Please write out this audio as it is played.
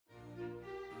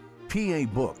PA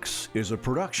Books is a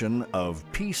production of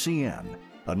PCN,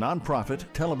 a nonprofit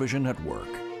television network.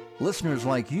 Listeners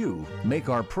like you make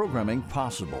our programming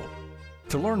possible.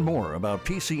 To learn more about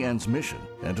PCN's mission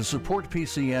and to support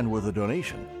PCN with a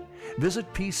donation,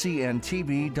 visit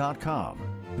PCNTV.com.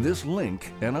 This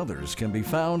link and others can be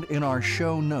found in our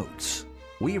show notes.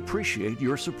 We appreciate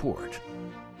your support.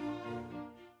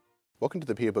 Welcome to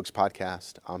the PA Books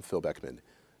Podcast. I'm Phil Beckman.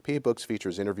 PA Books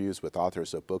features interviews with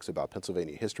authors of books about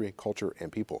Pennsylvania history, culture,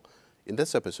 and people. In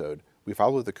this episode, we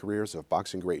follow the careers of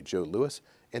boxing great Joe Louis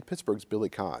and Pittsburgh's Billy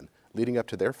Conn, leading up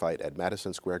to their fight at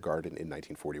Madison Square Garden in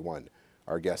 1941.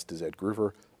 Our guest is Ed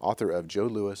Gruver, author of Joe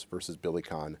Louis versus Billy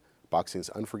Conn,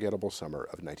 Boxing's Unforgettable Summer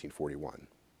of 1941.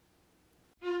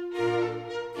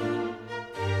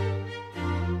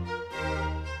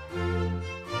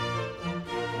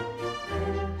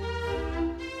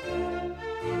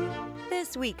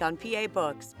 This week on PA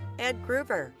Books, Ed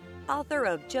Gruver, author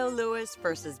of Joe Louis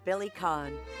versus Billy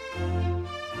Conn.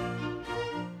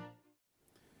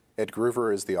 Ed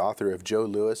Gruver is the author of Joe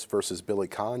Louis versus Billy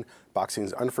Conn,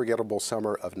 Boxing's Unforgettable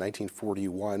Summer of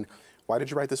 1941. Why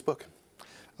did you write this book?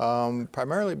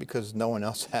 Primarily because no one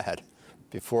else had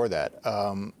before that.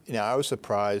 I was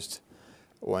surprised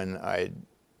when I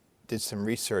did some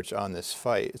research on this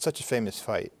fight. It's such a famous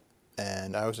fight,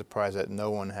 and I was surprised that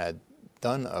no one had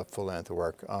done a full-length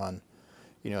work on,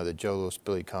 the Joe Louis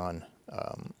Billy Conn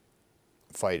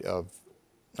fight of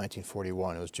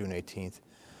 1941. It was June 18th.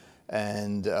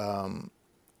 And, I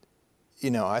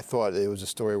thought it was a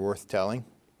story worth telling.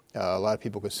 A lot of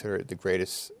people consider it the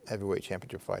greatest heavyweight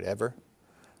championship fight ever.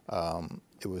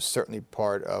 It was certainly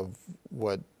part of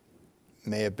what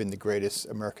may have been the greatest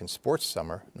American sports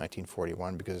summer,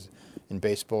 1941, because in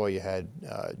baseball you had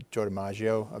Joe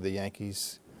DiMaggio of the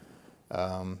Yankees,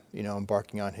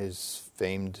 embarking on his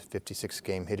famed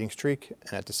 56-game hitting streak.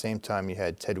 And at the same time, you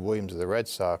had Ted Williams of the Red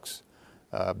Sox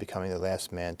becoming the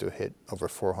last man to hit over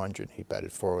 400. He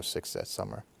batted .406 that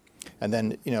summer. And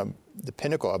then, the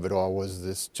pinnacle of it all was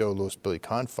this Joe Louis-Billy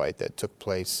Conn fight that took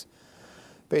place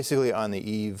basically on the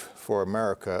eve for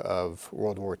America of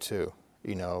World War II.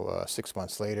 6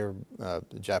 months later, the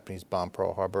Japanese bombed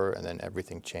Pearl Harbor, and then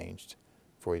everything changed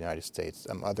for the United States.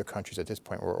 Other countries at this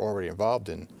point were already involved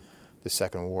in the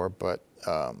Second War, but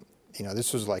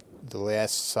this was like the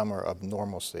last summer of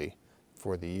normalcy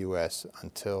for the U.S.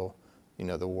 until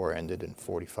the war ended in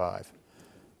 1945.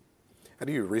 How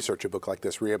do you research a book like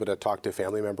this? Were you able to talk to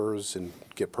family members and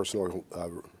get personal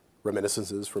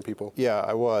reminiscences from people? Yeah,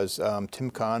 I was. Tim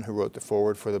Conn, who wrote the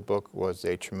foreword for the book, was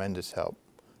a tremendous help.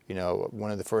 One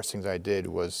of the first things I did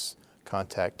was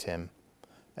contact him,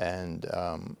 and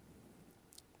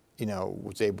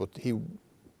was able to,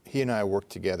 he and I worked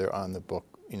together on the book,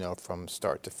 from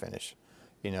start to finish.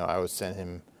 I would send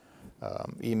him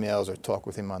emails or talk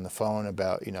with him on the phone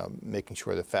about, making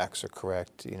sure the facts are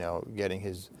correct, getting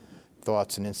his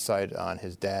thoughts and insight on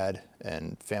his dad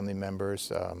and family members.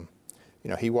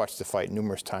 He watched the fight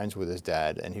numerous times with his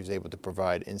dad, and he was able to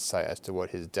provide insight as to what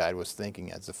his dad was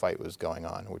thinking as the fight was going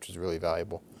on, which was really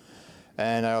valuable.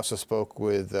 And I also spoke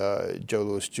with Joe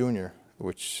Louis Jr.,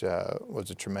 which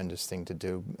was a tremendous thing to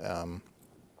do.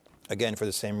 Again, for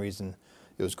the same reason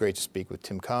it was great to speak with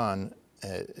Tim Conn,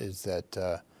 is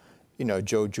that,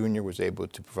 Joe Jr. was able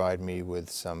to provide me with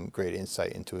some great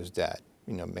insight into his dad,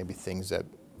 maybe things that,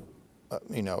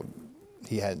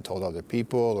 he hadn't told other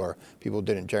people or people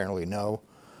didn't generally know.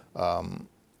 And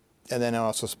then I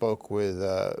also spoke with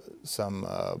some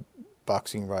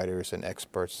boxing writers and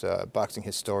experts, boxing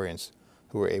historians,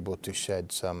 who were able to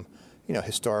shed some,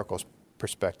 historical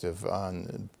perspective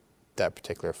on that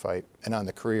particular fight and on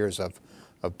the careers of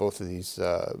both of these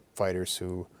fighters,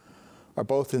 who are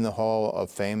both in the Hall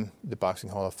of Fame, the Boxing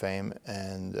Hall of Fame,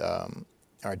 and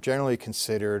are generally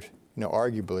considered,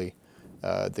 arguably,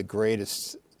 the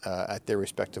greatest at their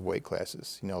respective weight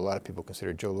classes. A lot of people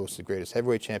consider Joe Louis the greatest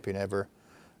heavyweight champion ever,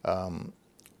 and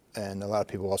a lot of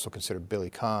people also consider Billy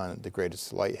Conn the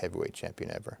greatest light heavyweight champion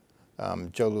ever.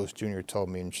 Joe Louis Jr. told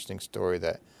me an interesting story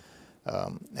that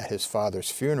at his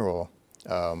father's funeral,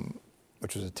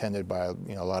 which was attended by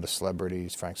a lot of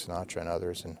celebrities, Frank Sinatra and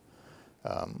others, and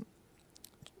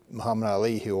Muhammad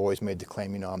Ali, who always made the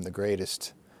claim, I'm the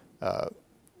greatest,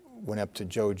 went up to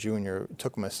Joe Jr.,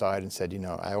 took him aside and said,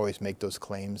 I always make those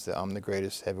claims that I'm the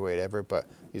greatest heavyweight ever, but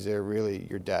is there really,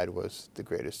 your dad was the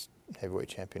greatest heavyweight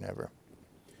champion ever.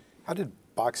 How did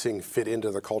boxing fit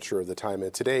into the culture of the time?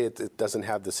 And today it doesn't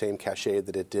have the same cachet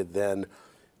that it did then.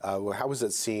 How was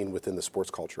it seen within the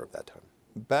sports culture of that time?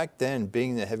 Back then,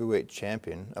 being the heavyweight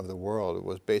champion of the world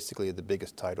was basically the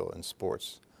biggest title in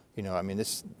sports.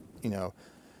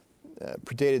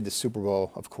 predated the Super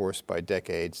Bowl, of course, by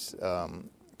decades.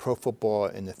 Pro football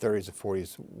in the 30s and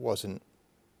 40s wasn't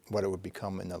what it would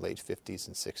become in the late 50s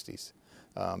and 60s.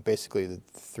 Basically, the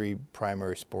three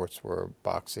primary sports were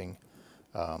boxing,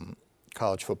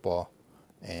 college football,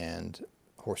 and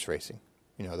horse racing.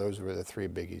 Those were the three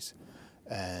biggies.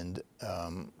 And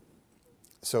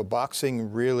so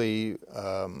boxing really,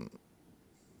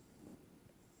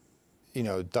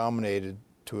 dominated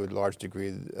to a large degree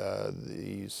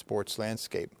the sports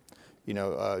landscape.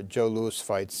 Joe Louis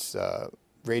fights,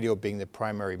 radio being the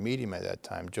primary medium at that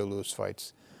time, Joe Louis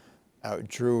fights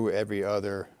outdrew every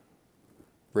other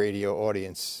radio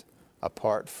audience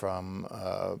apart from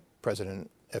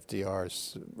President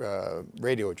FDR's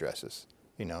radio addresses.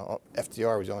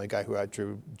 FDR was the only guy who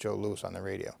outdrew Joe Louis on the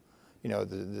radio.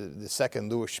 The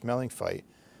second Louis Schmeling fight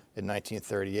in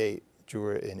 1938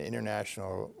 drew an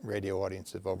international radio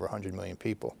audience of over 100 million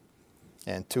people.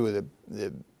 And two of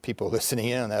the people listening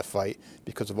in on that fight,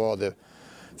 because of all the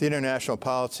international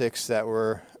politics that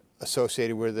were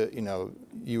associated with it,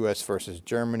 U.S. versus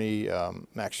Germany,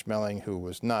 Max Schmeling, who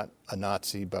was not a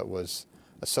Nazi but was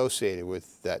associated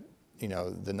with that,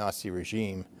 the Nazi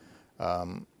regime,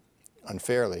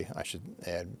 unfairly, I should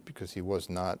add, because he was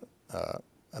not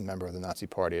a member of the Nazi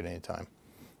Party at any time.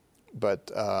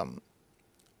 But,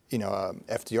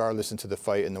 FDR listened to the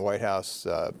fight in the White House.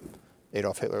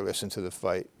 Adolf Hitler listened to the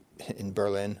fight in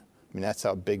Berlin. That's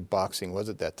how big boxing was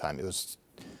at that time. It was,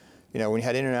 when you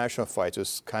had international fights, it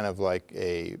was kind of like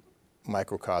a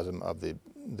microcosm of the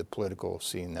political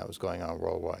scene that was going on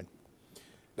worldwide.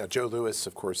 Now, Joe Louis,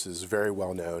 of course, is very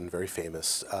well known, very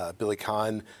famous. Billy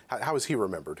Conn, how is he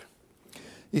remembered?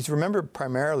 He's remembered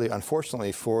primarily,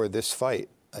 unfortunately, for this fight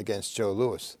against Joe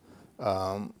Louis.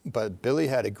 But Billy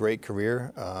had a great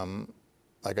career.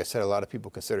 Like I said, a lot of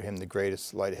people consider him the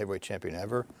greatest light heavyweight champion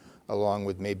ever, along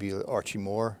with maybe Archie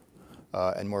Moore.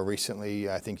 And more recently,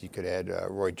 I think you could add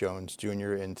Roy Jones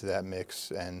Jr. into that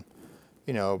mix, and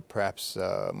perhaps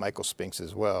Michael Spinks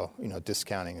as well.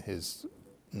 Discounting his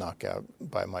knockout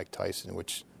by Mike Tyson,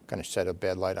 which kind of shed a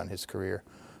bad light on his career.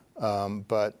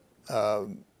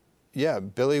 Yeah,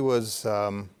 Billy was,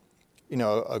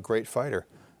 a great fighter,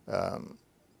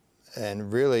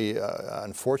 and really,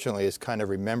 unfortunately, is kind of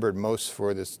remembered most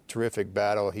for this terrific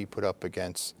battle he put up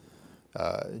against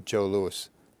Joe Louis.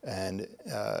 And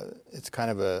it's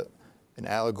kind of an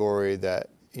allegory that,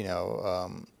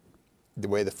 the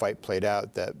way the fight played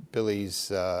out, that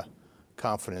Billy's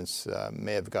confidence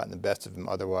may have gotten the best of him.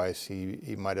 Otherwise,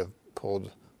 he might have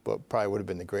pulled what probably would have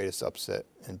been the greatest upset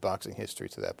in boxing history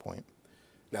to that point.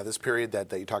 Now, this period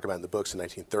that you talk about in the books, the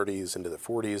 1930s into the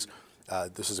 40s,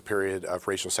 this is a period of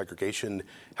racial segregation.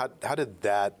 How did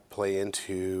that play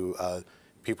into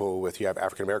people with, you have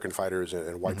African-American fighters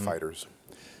and white fighters?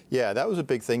 Yeah, that was a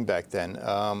big thing back then.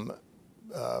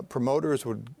 Promoters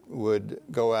would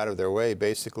go out of their way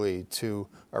basically to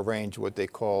arrange what they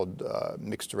called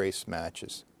mixed race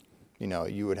matches.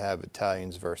 You would have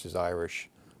Italians versus Irish,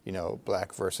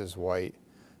 black versus white,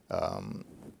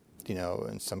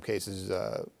 in some cases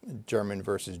German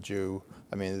versus Jew.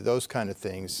 Those kind of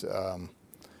things,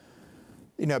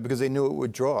 because they knew it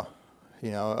would draw.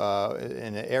 In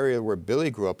an area where Billy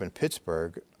grew up in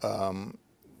Pittsburgh,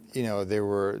 there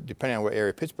were, depending on what area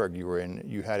of Pittsburgh you were in,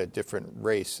 you had a different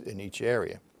race in each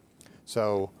area.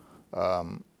 So,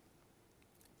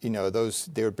 they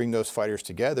would bring those fighters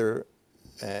together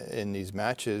in these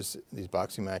matches, these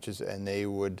boxing matches, and they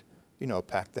would,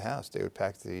 pack the house. They would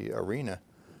pack the arena,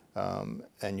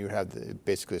 and you would have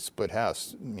basically a split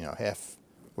house, half,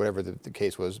 whatever the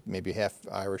case was, maybe half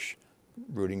Irish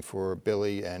rooting for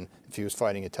Billy, and if he was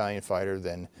fighting an Italian fighter,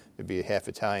 then it'd be half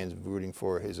Italians rooting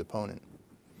for his opponent.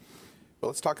 Well,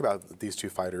 let's talk about these two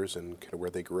fighters and kind of where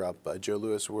they grew up. Joe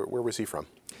Louis, where was he from?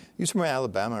 He was from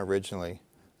Alabama originally.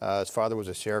 His father was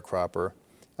a sharecropper.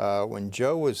 When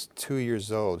Joe was 2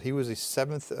 years old, he was the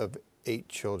seventh of 8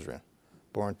 children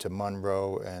born to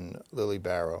Monroe and Lily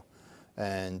Barrow.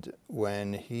 And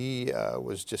when he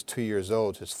was just 2 years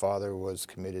old, his father was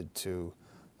committed to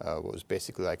what was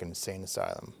basically like an insane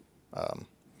asylum.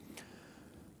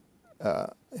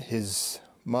 His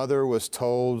mother was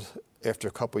told after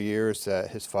a couple years that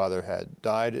his father had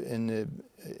died in the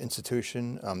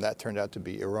institution. That turned out to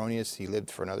be erroneous. He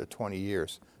lived for another 20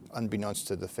 years, unbeknownst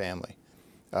to the family.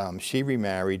 She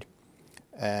remarried,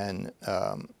 and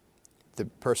the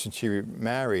person she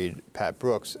remarried, Pat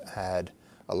Brooks, had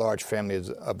a large family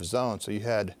of his own. So you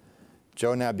had,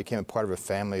 Joe now became a part of a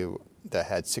family that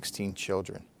had 16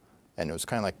 children. And it was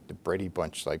kind of like the Brady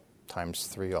Bunch, like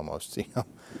 ×3 almost,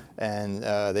 And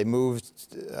they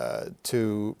moved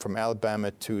from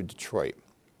Alabama to Detroit.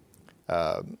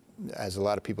 as a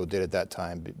lot of people did at that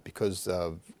time, because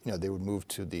of, they would move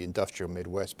to the industrial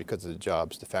Midwest because of the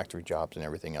jobs, the factory jobs and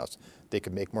everything else. They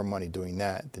could make more money doing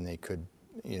that than they could,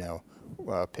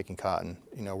 picking cotton,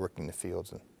 working the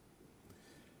fields.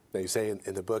 Now, you say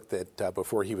in the book that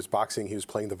before he was boxing, he was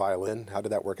playing the violin. How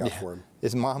did that work out for him?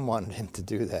 His mom wanted him to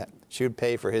do that. She would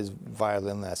pay for his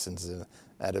violin lessons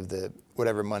out of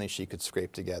whatever money she could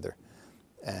scrape together.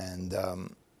 And,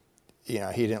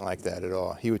 he didn't like that at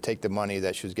all. He would take the money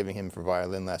that she was giving him for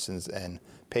violin lessons and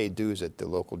pay dues at the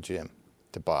local gym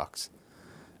to box.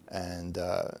 And,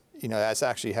 that's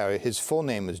actually how his full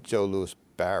name was Joe Louis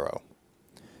Barrow.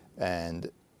 And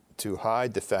to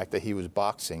hide the fact that he was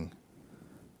boxing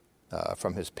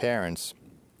from his parents,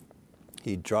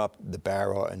 he dropped the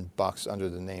Barrow and boxed under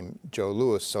the name Joe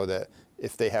Louis, so that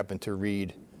if they happened to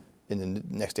read in the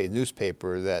next day's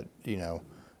newspaper that,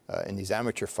 in these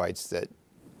amateur fights that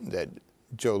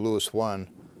Joe Louis won,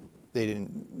 they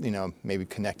didn't, maybe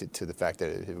connect it to the fact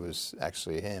that it was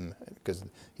actually him, because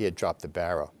he had dropped the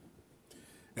Barrow.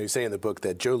 And you say in the book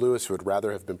that Joe Louis would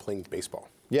rather have been playing baseball.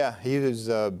 Yeah, he was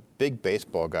a big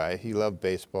baseball guy. He loved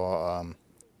baseball.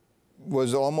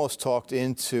 Was almost talked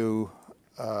into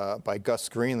by Gus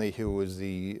Greenlee, who was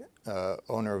the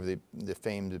owner of the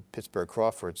famed Pittsburgh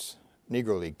Crawfords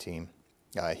Negro League team.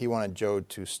 He wanted Joe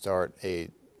to start a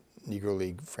Negro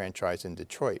League franchise in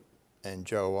Detroit, and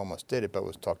Joe almost did it, but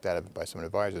was talked out of it by some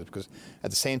advisors, because at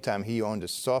the same time he owned a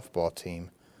softball team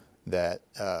that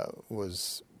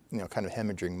was kind of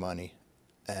hemorrhaging money,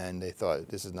 and they thought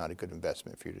this is not a good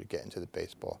investment for you to get into the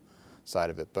baseball side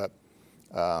of it. But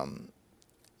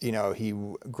he,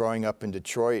 growing up in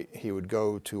Detroit, he would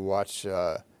go to watch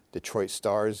Detroit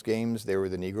Stars games. They were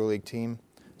the Negro League team.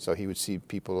 So he would see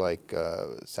people like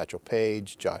Satchel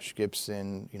Paige, Josh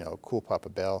Gibson, Cool Papa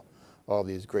Bell, all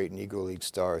these great Negro League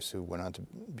stars who went on to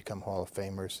become Hall of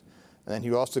Famers. And then he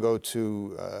would also go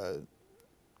to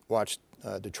watch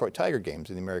Detroit Tiger games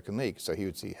in the American League. So he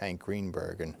would see Hank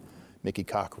Greenberg and Mickey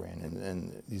Cochran,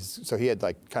 and so he had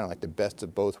kind of the best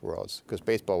of both worlds, because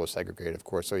baseball was segregated, of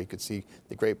course, so he could see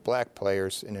the great black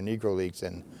players in the Negro Leagues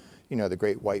and the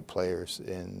great white players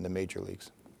in the major leagues.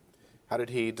 How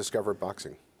did he discover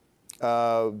boxing?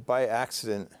 By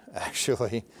accident,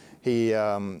 actually. He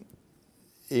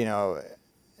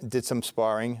did some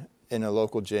sparring in a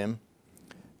local gym,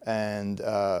 and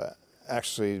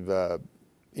actually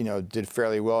did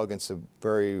fairly well against a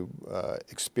very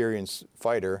experienced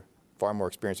fighter, far more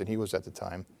experienced than he was at the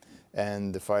time.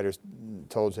 And the fighters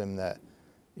told him that,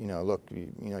 look,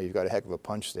 you've got a heck of a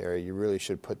punch there. You really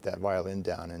should put that violin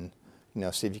down and,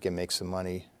 see if you can make some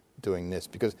money doing this,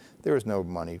 because there was no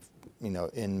money,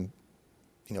 in,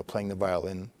 playing the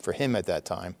violin for him at that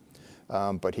time.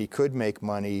 But he could make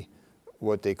money,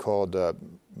 what they called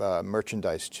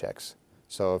merchandise checks.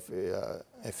 So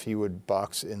if he would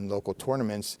box in local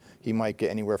tournaments, he might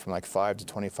get anywhere from $5 to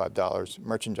 $25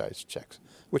 merchandise checks,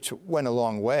 which went a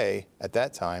long way at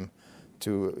that time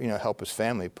to help his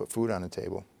family put food on the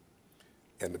table.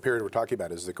 And the period we're talking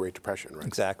about is the Great Depression, right?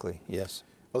 Exactly, yes.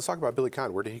 Let's talk about Billy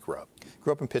Conn. Where did he grow up?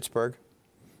 Grew up in Pittsburgh.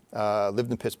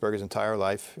 Lived in Pittsburgh his entire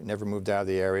life. Never moved out of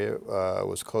the area.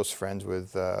 Was close friends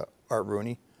with Art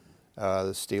Rooney,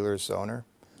 the Steelers owner.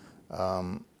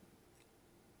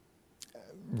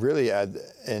 Really,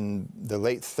 in the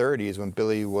late 30s, when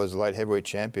Billy was light heavyweight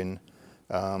champion,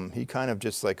 he kind of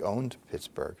just owned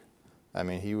Pittsburgh. I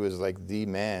mean, he was the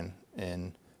man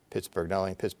in Pittsburgh, not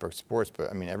only in Pittsburgh sports,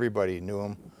 but everybody knew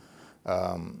him.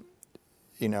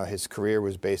 His career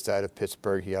was based out of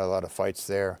Pittsburgh. He had a lot of fights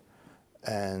there,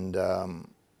 and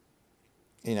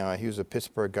he was a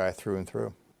Pittsburgh guy through and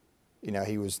through.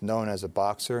 He was known as a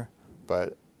boxer,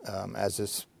 but as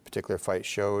this particular fight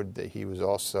showed, that he was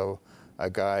also a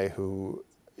guy who,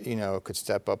 could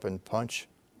step up and punch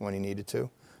when he needed to,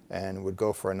 and would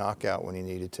go for a knockout when he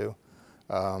needed to.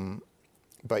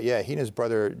 But yeah, he and his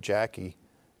brother Jackie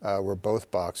were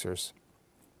both boxers.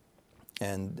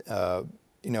 And,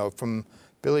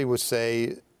 Billy would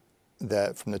say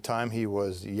that from the time he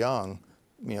was young,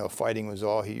 fighting was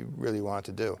all he really wanted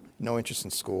to do. No interest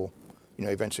in school.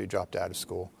 Eventually dropped out of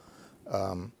school. He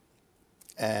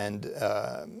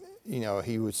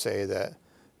would say that,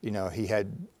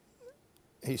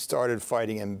 he started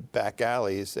fighting in back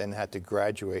alleys and had to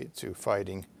graduate to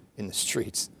fighting in the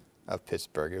streets of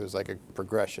Pittsburgh. It was like a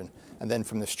progression. And then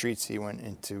from the streets, he went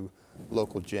into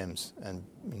local gyms and,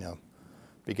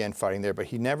 began fighting there. But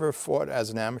he never fought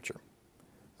as an amateur.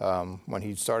 When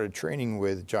he started training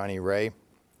with Johnny Ray,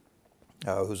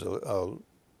 who's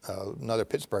another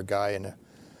Pittsburgh guy and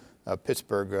a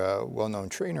Pittsburgh well-known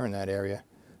trainer in that area,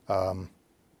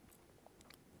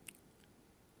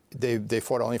 they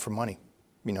fought only for money.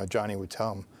 Johnny would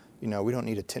tell him, we don't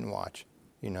need a tin watch.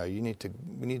 We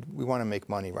want to make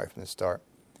money right from the start.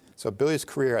 So Billy's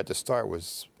career at the start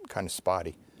was kind of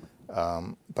spotty.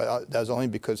 But that was only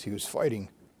because he was fighting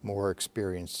more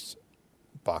experienced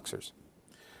boxers.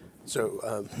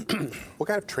 So what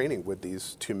kind of training would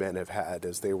these two men have had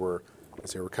as they were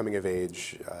coming of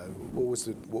age? What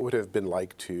would it have been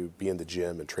like to be in the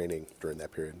gym and training during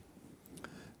that period?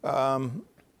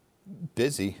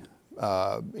 Busy.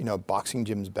 Boxing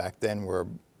gyms back then were,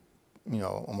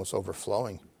 almost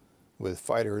overflowing with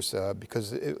fighters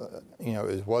because it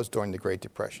was during the Great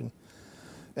Depression,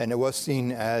 and it was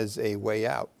seen as a way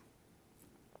out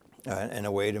and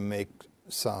a way to make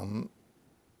some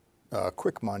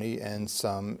quick money and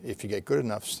some, if you get good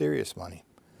enough, serious money.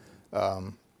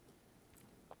 But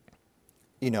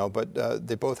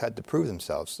they both had to prove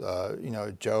themselves.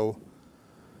 Joe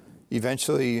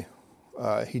eventually,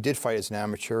 he did fight as an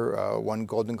amateur, won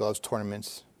Golden Gloves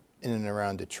tournaments in and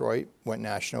around Detroit, went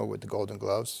national with the Golden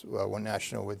Gloves, went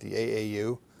national with the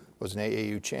AAU, was an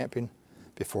AAU champion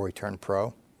before he turned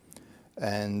pro.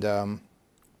 And,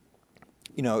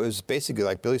 it was basically,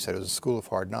 like Billy said, it was a school of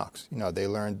hard knocks. They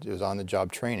learned, it was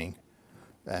on-the-job training.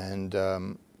 And,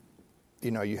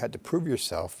 you had to prove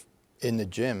yourself in the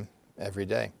gym every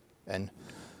day. And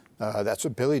that's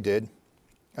what Billy did.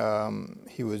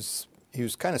 He was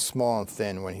kind of small and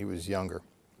thin when he was younger.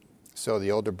 So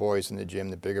the older boys in the gym,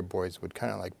 the bigger boys, would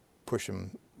kind of like push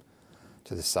him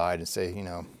to the side and say,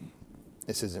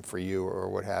 this isn't for you or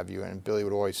what have you. And Billy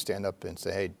would always stand up and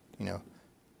say, hey,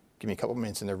 give me a couple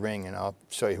minutes in the ring and I'll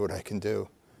show you what I can do.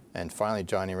 And finally,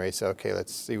 Johnny Ray said, okay,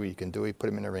 let's see what you can do. He put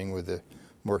him in the ring with a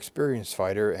more experienced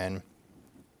fighter, and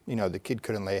the kid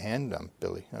couldn't lay a hand on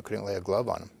Billy, couldn't lay a glove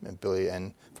on him. And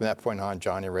from that point on,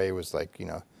 Johnny Ray was like,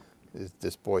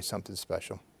 this boy's something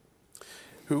special.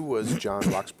 Who was John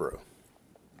Roxborough?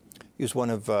 He was one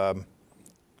of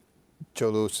Joe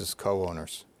Louis's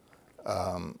co-owners,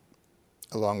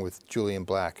 along with Julian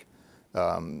Black.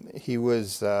 They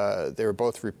were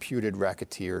both reputed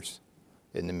racketeers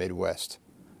in the Midwest.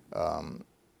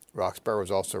 Roxborough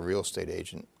was also a real estate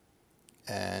agent,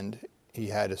 and he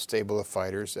had a stable of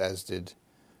fighters, as did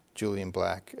Julian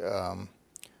Black.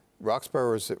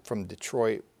 Roxborough was from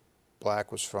Detroit.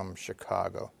 Black was from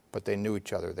Chicago, but they knew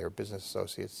each other. They were business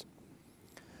associates.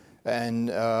 And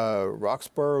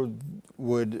Roxborough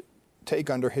would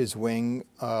take under his wing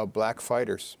black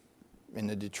fighters in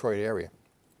the Detroit area.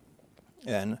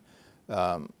 And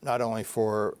not only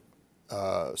for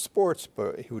sports,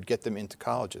 but he would get them into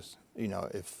colleges,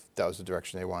 if that was the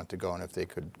direction they wanted to go and if they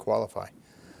could qualify.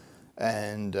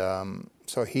 And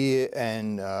so he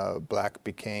and Black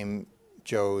became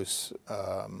Joe's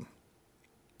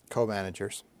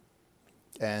co-managers,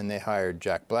 and they hired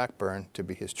Jack Blackburn to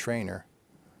be his trainer.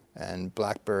 And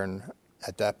Blackburn,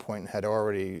 at that point, had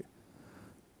already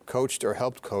coached or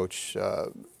helped coach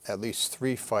at least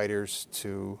 3 fighters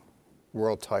to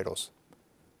world titles.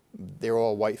 They were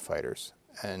all white fighters.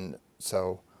 And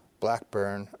so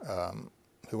Blackburn,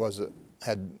 who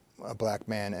had a black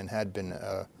man and had been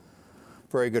a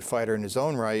very good fighter in his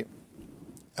own right,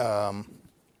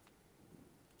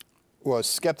 was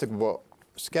skeptical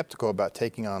about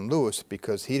taking on Louis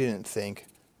because he didn't think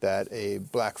that a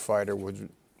black fighter was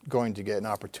going to get an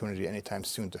opportunity anytime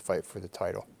soon to fight for the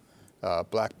title.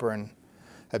 Blackburn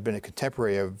had been a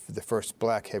contemporary of the first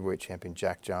black heavyweight champion,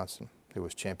 Jack Johnson, who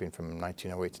was champion from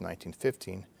 1908 to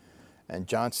 1915. And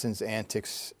Johnson's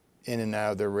antics in and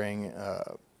out of the ring,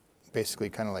 basically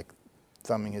kind of like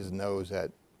thumbing his nose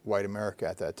at white America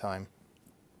at that time,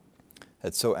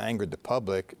 had so angered the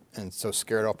public and so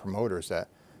scared all promoters that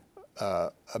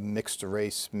a mixed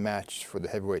race match for the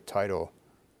heavyweight title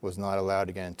was not allowed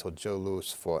again until Joe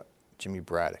Louis fought Jimmy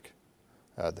Braddock,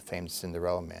 the famed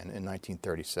Cinderella Man, in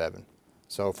 1937.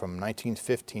 So from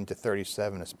 1915 to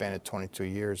 37, a span of 22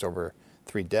 years, over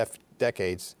 3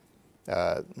 decades,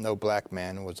 no black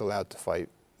man was allowed to fight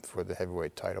for the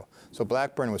heavyweight title. So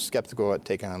Blackburn was skeptical at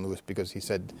taking on Louis because he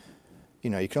said, you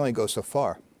can only go so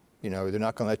far. They're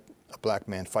not going to let a black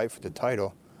man fight for the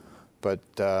title. But,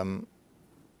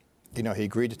 he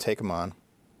agreed to take him on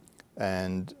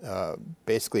and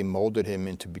basically molded him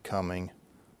into becoming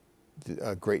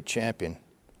a great champion.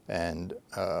 And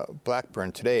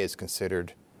Blackburn today is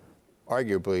considered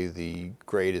arguably the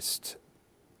greatest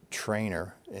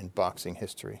trainer in boxing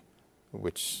history,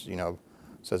 which,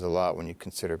 says a lot when you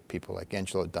consider people like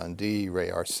Angelo Dundee, Ray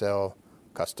Arcel,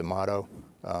 Customato.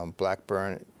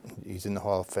 Blackburn, he's in the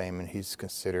Hall of Fame, and he's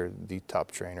considered the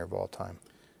top trainer of all time.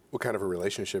 What kind of a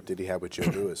relationship did he have with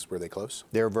Joe Louis? Were they close?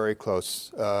 They were very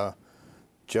close.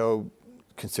 Joe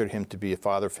considered him to be a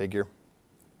father figure.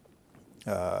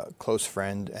 close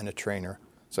friend and a trainer.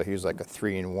 So he was like a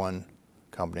 3-in-1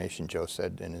 combination, Joe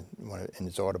said in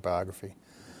his autobiography.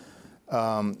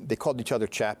 They called each other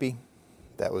Chappie.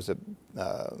 That was a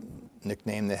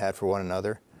nickname they had for one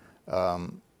another.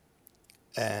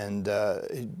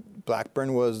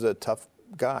 Blackburn was a tough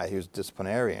guy. He was a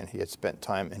disciplinarian. He had spent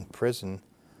time in prison,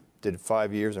 did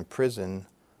 5 years in prison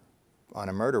on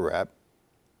a murder rap,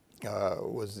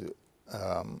 was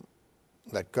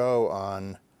let go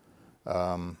on,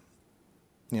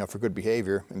 for good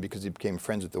behavior, and because he became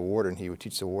friends with the warden, he would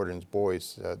teach the warden's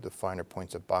boys the finer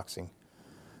points of boxing.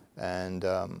 And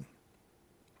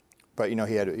but he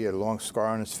had a long scar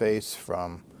on his face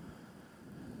from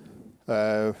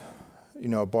a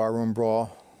barroom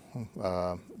brawl.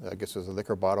 I guess it was a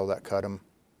liquor bottle that cut him.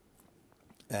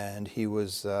 And he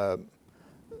was,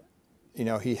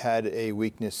 he had a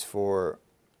weakness for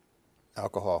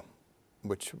alcohol,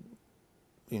 which,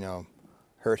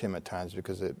 hurt him at times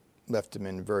because it left him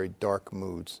in very dark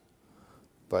moods.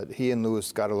 But he and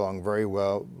Lewis got along very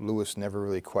well. Lewis never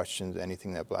really questioned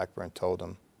anything that Blackburn told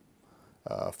him,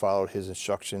 followed his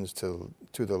instructions to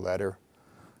the letter.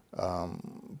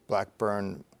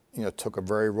 Blackburn, took a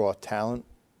very raw talent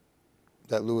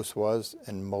that Lewis was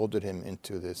and molded him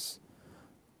into this,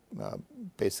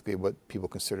 basically what people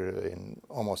considered an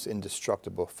almost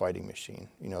indestructible fighting machine.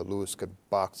 Lewis could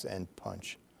box and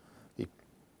punch. He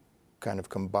kind of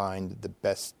combined the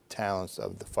best talents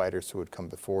of the fighters who had come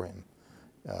before him.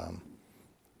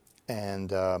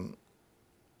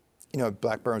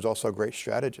 Blackburn was also a great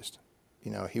strategist.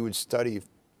 He would study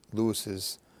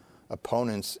Lewis's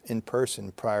opponents in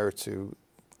person prior to,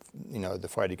 the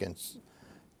fight against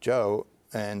Joe,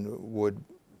 and would,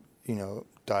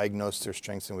 diagnose their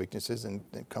strengths and weaknesses and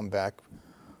come back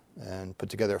and put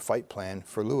together a fight plan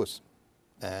for Lewis.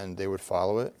 And they would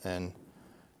follow it, and,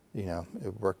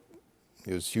 it worked.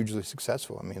 It was hugely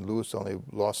successful. I mean, Lewis only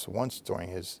lost once during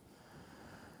his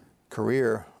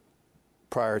career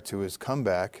prior to his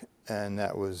comeback, and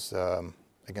that was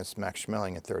against Max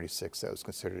Schmeling at 36. That was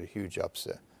considered a huge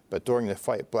upset. But during the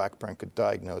fight, Blackburn could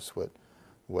diagnose what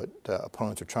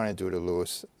opponents were trying to do to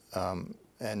Lewis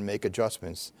and make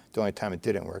adjustments. The only time it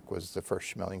didn't work was the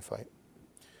first Schmeling fight.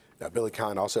 Now, Billy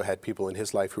Conn also had people in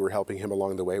his life who were helping him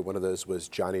along the way. One of those was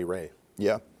Johnny Ray.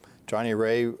 Yeah, Johnny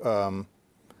Ray,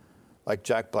 like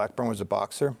Jack Blackburn, was a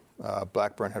boxer.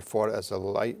 Blackburn had fought as a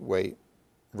lightweight.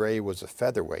 Ray was a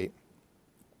featherweight.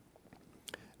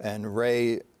 And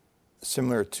Ray,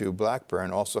 similar to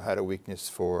Blackburn, also had a weakness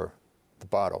for the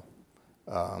bottle.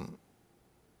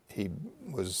 He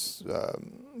was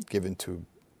given to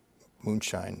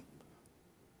moonshine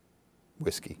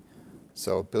whiskey.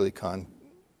 So Billy Conn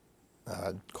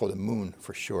called him Moon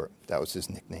for short. That was his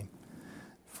nickname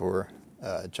for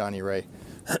Johnny Ray.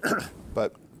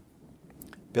 But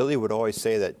Billy would always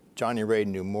say that Johnny Ray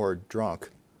knew more drunk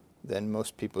than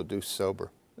most people do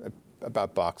sober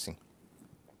about boxing.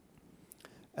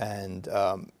 And,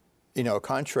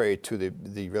 contrary to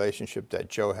the relationship that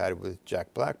Joe had with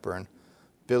Jack Blackburn,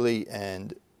 Billy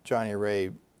and Johnny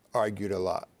Ray argued a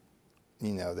lot.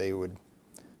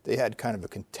 They had kind of a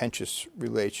contentious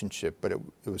relationship, but it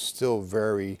was still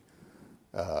very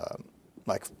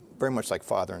much like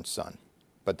father and son.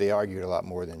 But they argued a lot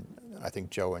more than I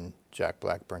think Joe and Jack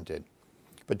Blackburn did.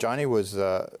 But Johnny was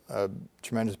a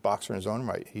tremendous boxer in his own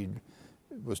right. He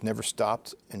was never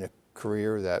stopped in a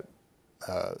career that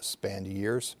spanned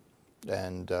years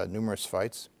and numerous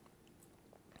fights,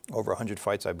 over 100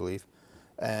 fights, I believe.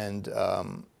 And,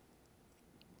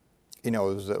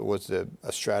 was a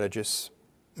strategist,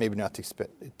 maybe not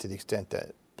to the extent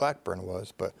that Blackburn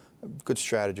was, but a good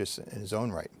strategist in his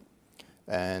own right.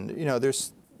 And,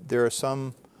 there are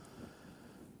some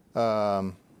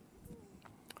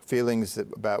feelings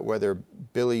about whether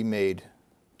Billy made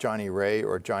Johnny Ray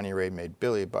or Johnny Ray made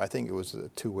Billy, but I think it was a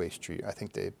two-way street. I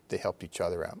think they helped each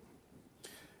other out.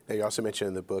 Now, you also mentioned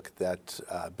in the book that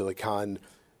Billy Conn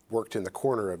worked in the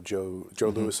corner of Joe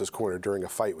Lewis's corner during a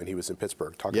fight when he was in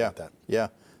Pittsburgh. Talk about that. Yeah.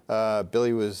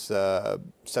 Billy was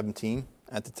 17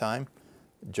 at the time.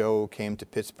 Joe came to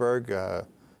Pittsburgh,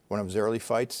 one of his early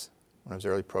fights, one of his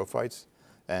early pro fights,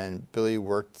 and Billy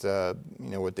worked,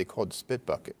 what they called the spit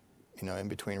bucket, in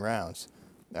between rounds.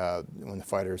 When the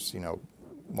fighters,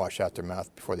 wash out their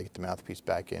mouth before they get the mouthpiece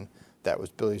back in. That was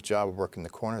Billy's job of working the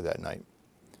corner that night.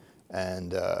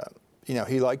 And,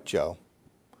 he liked Joe,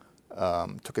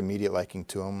 took immediate liking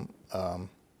to him.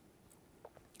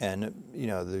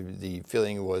 The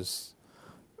feeling was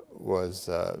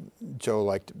Joe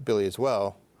liked Billy as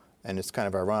well. And it's kind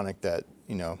of ironic that,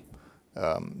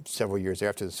 several years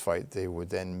after this fight, they would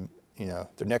then, their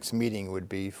next meeting would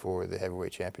be for the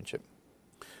heavyweight championship.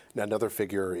 Now, another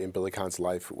figure in Billy Cahn's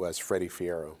life was Freddie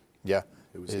Fierro. Yeah,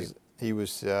 Was he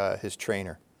was his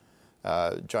trainer.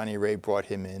 Johnny Ray brought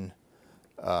him in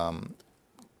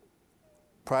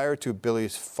prior to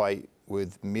Billy's fight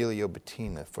with Emilio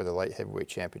Bettina for the light heavyweight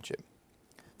championship.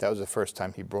 That was the first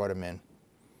time he brought him in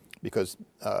because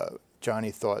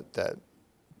Johnny thought that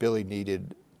Billy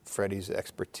needed Freddie's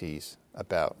expertise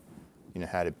about,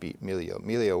 how to beat Emilio.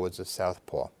 Emilio was a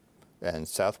southpaw, and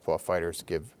southpaw fighters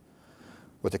give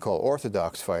what they call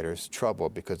orthodox fighters trouble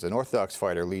because an orthodox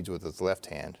fighter leads with his left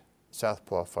hand,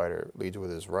 southpaw fighter leads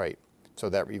with his right. So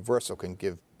that reversal can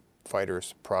give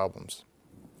fighters problems.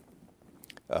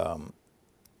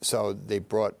 So they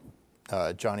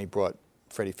Johnny brought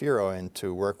Freddie Fierro in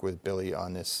to work with Billy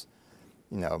on this,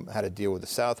 how to deal with the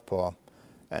southpaw,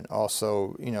 and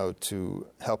also, to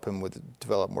help him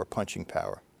develop more punching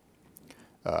power.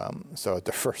 So at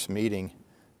the first meeting,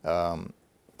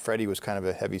 Freddie was kind of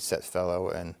a heavy-set fellow,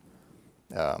 and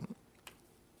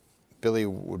Billy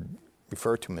would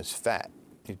refer to him as fat.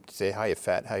 He'd say, "How you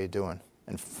fat? How you doing?"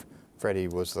 And Freddie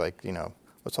was like,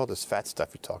 "What's all this fat stuff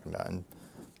you're talking about?" And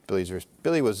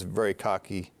Billy was a very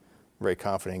cocky, very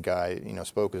confident guy.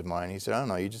 Spoke his mind. He said, "I don't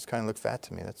know. You just kind of look fat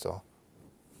to me. That's all."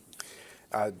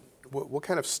 What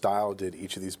kind of style did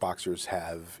each of these boxers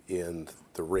have in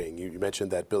the ring? You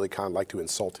mentioned that Billy Cahn liked to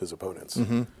insult his opponents.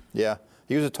 Mm-hmm. Yeah,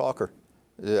 he was a talker.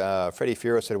 Freddie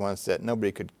Fierro said once that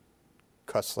nobody could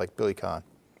cuss like Billy Cahn,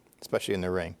 especially in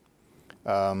the ring.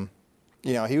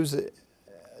 He was an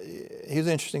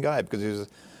interesting guy because he was,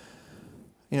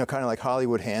 kind of like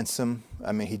Hollywood handsome.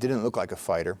 I mean, he didn't look like a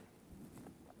fighter.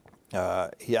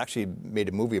 He actually made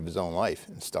a movie of his own life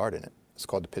and starred in it. It's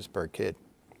called The Pittsburgh Kid.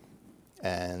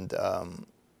 And,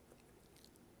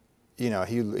 he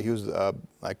was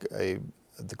like the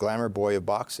glamour boy of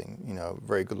boxing,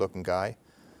 very good-looking guy.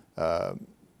 They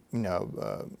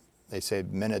say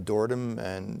men adored him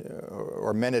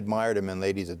or men admired him and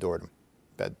ladies adored him.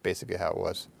 That's basically how it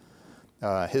was.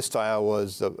 His style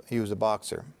was, he was a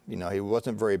boxer. He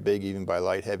wasn't very big even by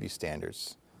light heavy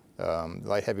standards.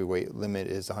 Light heavyweight limit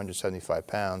is 175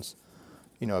 pounds.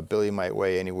 Billy might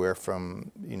weigh anywhere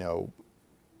from,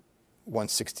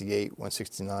 168,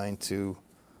 169 to,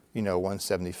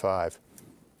 175.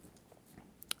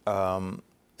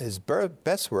 His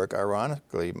best work,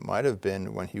 ironically, might have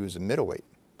been when he was a middleweight.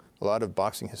 A lot of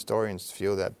boxing historians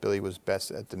feel that Billy was best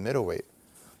at the middleweight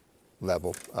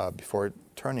level before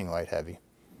turning light heavy.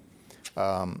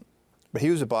 But he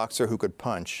was a boxer who could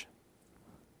punch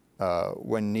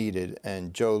when needed,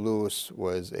 and Joe Louis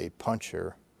was a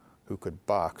puncher who could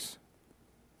box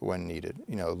when needed.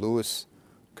 Louis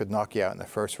could knock you out in the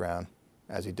first round,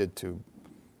 as he did to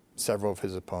several of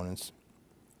his opponents,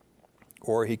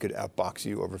 or he could outbox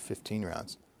you over 15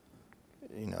 rounds.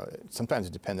 Sometimes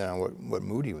it depended on what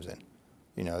mood he was in.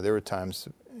 There were times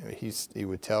he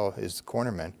would tell his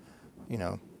cornermen,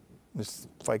 this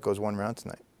fight goes 1 round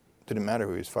tonight. Didn't matter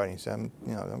who he was fighting. He said, I'm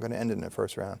going to end it in the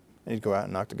first round. And he'd go out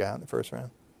and knock the guy out in the first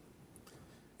round.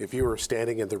 If you were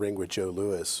standing in the ring with Joe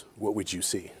Louis, what would you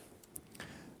see?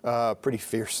 Pretty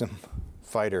fearsome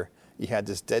fighter. He had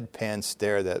this deadpan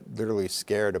stare that literally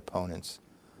scared opponents.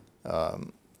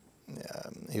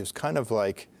 He was kind of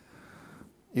like,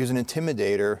 he was an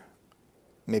intimidator,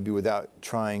 maybe without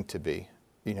trying to be,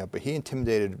 but he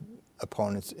intimidated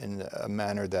opponents in a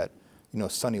manner that,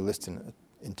 Sonny Liston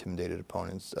intimidated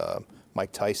opponents,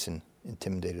 Mike Tyson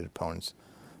intimidated opponents.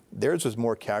 Theirs was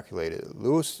more calculated.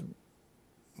 Louis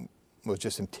was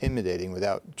just intimidating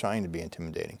without trying to be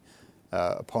intimidating.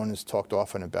 Opponents talked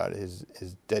often about his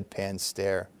deadpan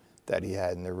stare that he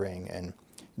had in the ring and,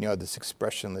 this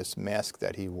expressionless mask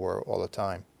that he wore all the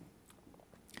time.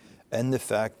 And the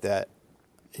fact that,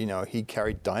 he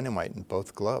carried dynamite in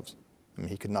both gloves. I mean,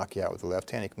 he could knock you out with the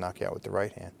left hand, he could knock you out with the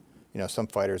right hand. Some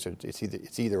fighters,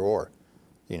 it's either or.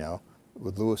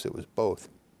 With Louis, it was both,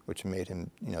 which made him,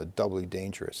 doubly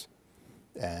dangerous.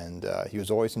 And he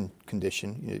was always in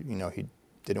condition. He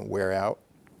didn't wear out.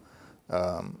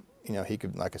 He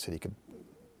could, like I said, he could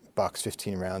box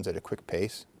 15 rounds at a quick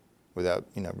pace without,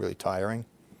 really tiring.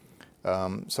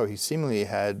 So he seemingly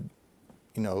had,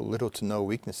 little to no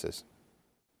weaknesses.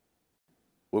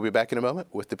 We'll be back in a moment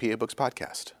with the PA Books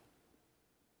Podcast.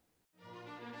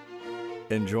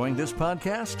 Enjoying this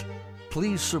podcast?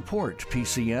 Please support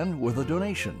PCN with a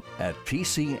donation at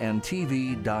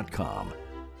pcntv.com.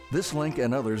 This link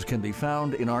and others can be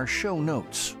found in our show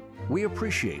notes. We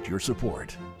appreciate your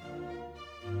support.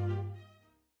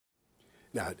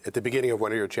 Now, at the beginning of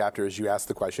one of your chapters, you asked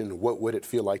the question, what would it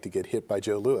feel like to get hit by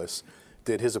Joe Louis?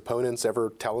 Did his opponents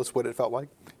ever tell us what it felt like?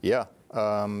 Yeah.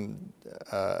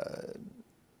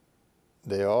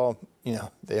 They all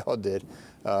did.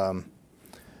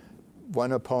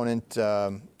 One opponent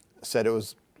said it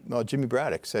was, Jimmy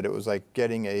Braddock said it was like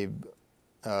getting a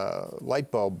light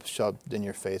bulb shoved in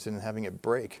your face and having it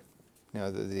break.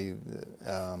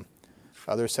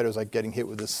 Others said it was like getting hit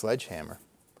with a sledgehammer.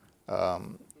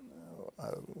 One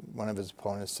of his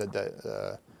opponents said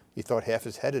that he thought half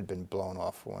his head had been blown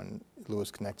off when Lewis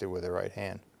connected with the right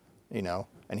hand, and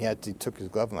he took his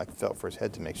glove and felt for his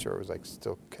head to make sure it was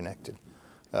still connected.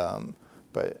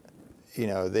 But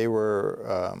they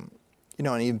were,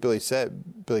 and even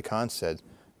Billy Conn said,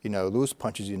 Lewis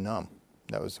punches you numb.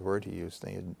 That was the word he used.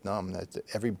 Numb. That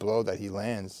every blow that he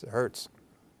lands hurts.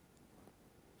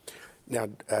 Now,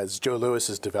 as Joe Louis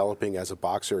is developing as a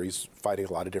boxer, he's fighting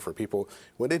a lot of different people.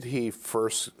 When did he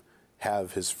first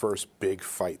have his first big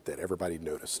fight that everybody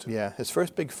noticed? Yeah, his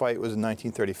first big fight was in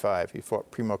 1935. He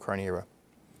fought Primo Carnera,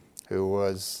 who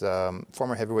was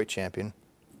former heavyweight champion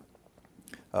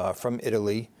from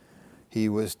Italy. He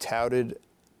was touted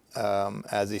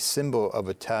as a symbol of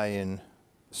Italian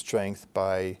strength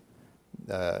by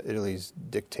Italy's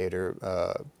dictator,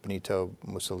 Benito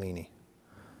Mussolini.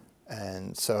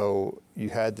 And so you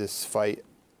had this fight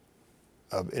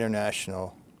of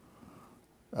international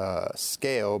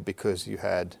scale because you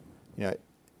had, the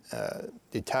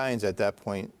Italians at that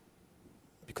point,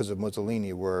 because of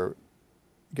Mussolini, were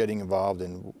getting involved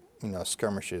in,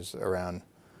 skirmishes around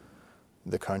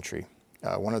the country.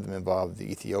 One of them involved the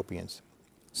Ethiopians.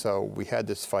 So we had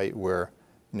this fight where,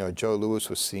 Joe Louis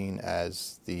was seen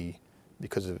as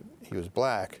because he was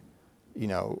black,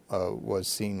 was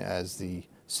seen as the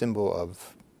symbol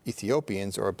of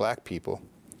Ethiopians or black people,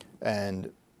 and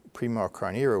Primo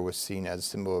Carnera was seen as a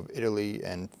symbol of Italy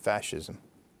and fascism.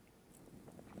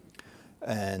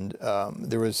 And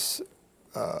there was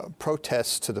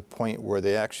protests to the point where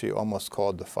they actually almost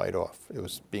called the fight off. It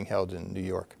was being held in New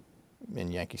York,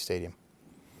 in Yankee Stadium.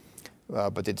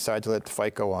 But they decided to let the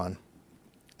fight go on,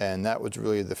 and that was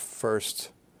really the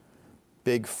first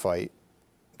big fight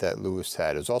that Louis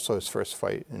had. It was also his first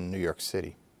fight in New York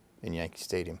City, in Yankee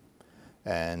Stadium.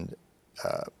 And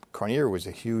Carnera was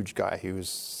a huge guy. He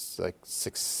was like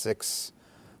 6'6",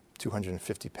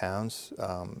 250 pounds.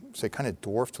 So he kind of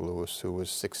dwarfed Louis, who was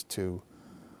 6'2",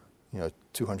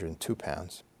 202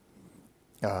 pounds.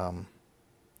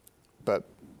 But,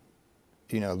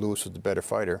 Louis was the better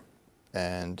fighter,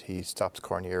 and he stopped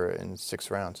Carnera in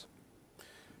 6 rounds.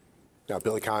 Now,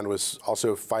 Billy Conn was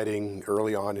also fighting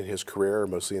early on in his career,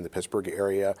 mostly in the Pittsburgh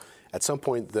area. At some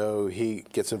point, though, he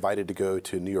gets invited to go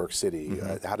to New York City.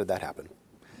 Mm-hmm. How did that happen?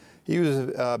 He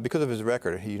was, because of his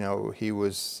record, he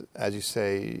was, as you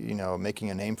say, making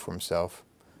a name for himself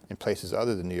in places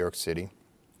other than New York City.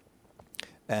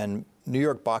 And New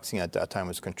York boxing at that time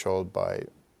was controlled by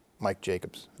Mike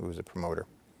Jacobs, who was a promoter.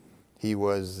 He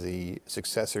was the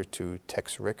successor to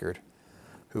Tex Rickard,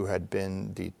 who had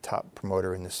been the top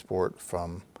promoter in the sport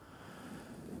from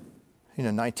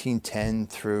 1910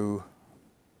 through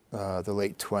the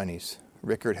late 20s.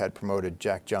 Rickard had promoted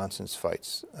Jack Johnson's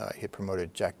fights. He had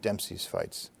promoted Jack Dempsey's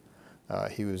fights.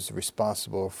 He was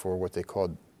responsible for what they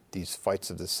called these fights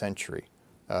of the century.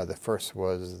 The first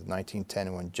was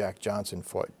 1910 when Jack Johnson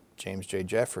fought James J.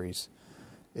 Jeffries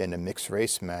in a mixed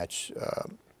race match.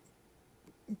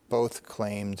 Both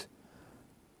claimed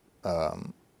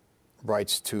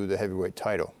rights to the heavyweight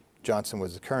title. Johnson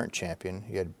was the current champion.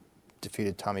 He had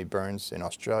defeated Tommy Burns in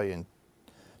Australia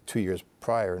 2 years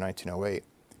prior, 1908.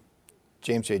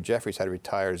 James J. Jeffries had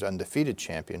retired as undefeated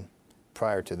champion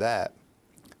prior to that,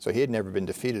 so he had never been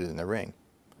defeated in the ring.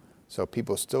 So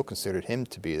people still considered him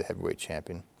to be the heavyweight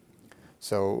champion.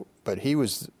 So, but he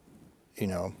was,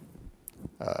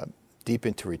 deep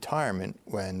into retirement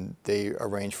when they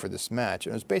arranged for this match.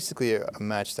 And it was basically a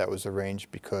match that was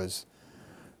arranged because,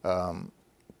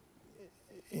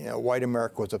 white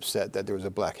America was upset that there was a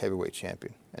black heavyweight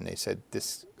champion, and they said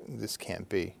this can't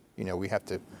be. We have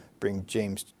to bring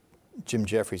Jim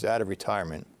Jeffries out of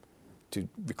retirement to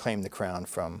reclaim the crown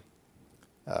from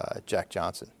Jack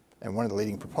Johnson. And one of the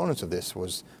leading proponents of this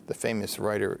was the famous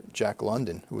writer Jack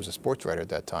London, who was a sports writer at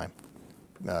that time,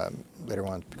 later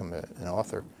on to become an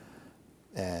author.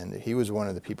 And he was one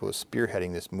of the people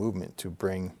spearheading this movement to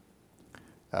bring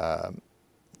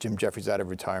Jim Jeffries out of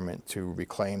retirement to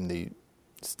reclaim the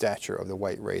stature of the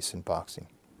white race in boxing.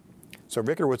 So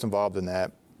Rickard was involved in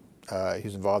that. He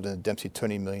was involved in the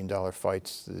Dempsey-Tunney $1 million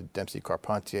fights, the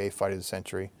Dempsey-Carpentier fight of the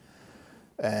century.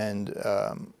 And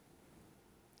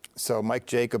so Mike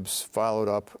Jacobs followed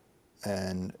up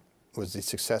and was the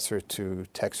successor to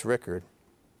Tex Rickard.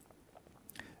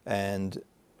 And,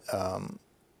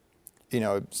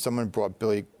 someone brought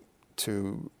Billy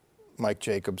to Mike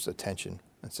Jacobs' attention.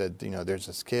 and said, there's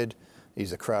this kid,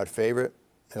 he's a crowd favorite.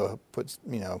 He'll put,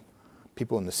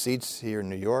 people in the seats here in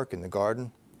New York in the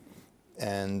Garden,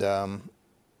 and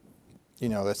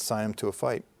let's sign him to a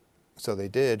fight. So they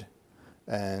did,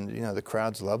 and the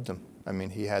crowds loved him. I mean,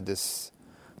 he had this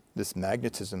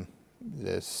magnetism,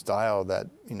 this style that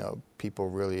people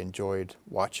really enjoyed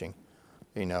watching.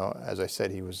 As I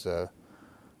said, he was a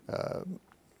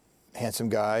handsome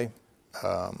guy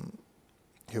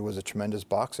who was a tremendous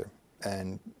boxer,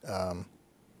 and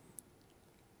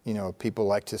people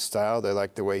liked his style. They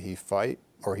liked the way he fought.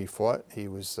 He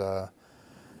was,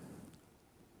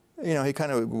 he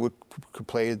kind of would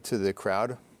play to the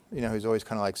crowd. He was always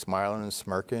kind of like smiling and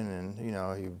smirking, and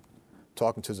he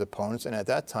talking to his opponents. And at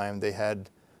that time, they had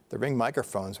the ring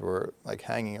microphones were like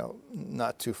hanging out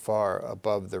not too far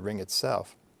above the ring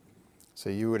itself. So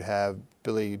you would have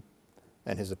Billy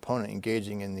and his opponent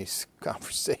engaging in these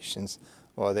conversations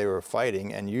while they were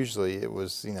fighting, and usually it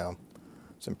was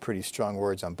some pretty strong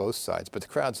words on both sides. But the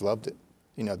crowds loved it.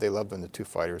 They loved when the two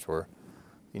fighters were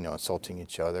insulting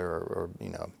each other, or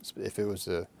if it was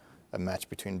a match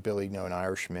between Billy, an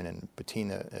Irishman, and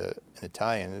Bettina, an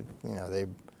Italian,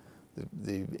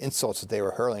 the insults that they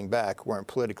were hurling back weren't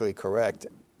politically correct,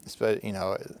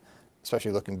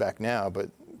 especially looking back now, but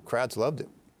crowds loved it.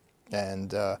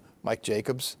 And Mike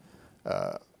Jacobs,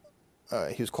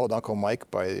 he was called Uncle Mike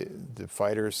by the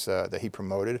fighters that he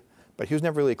promoted, but he was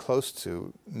never really close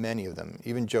to many of them.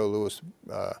 Even Joe Louis,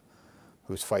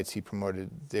 whose fights he promoted,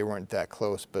 they weren't that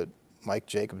close, but Mike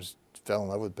Jacobs fell in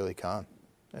love with Billy Conn.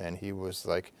 And he was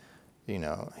like,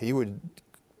 he would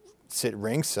sit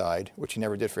ringside, which he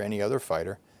never did for any other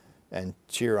fighter, and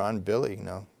cheer on Billy,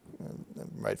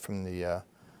 right from the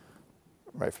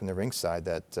ringside.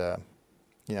 That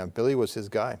Billy was his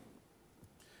guy.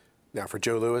 Now, for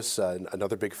Joe Louis,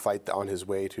 another big fight on his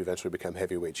way to eventually become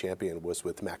heavyweight champion was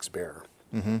with Max Baer.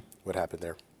 Mm-hmm. What happened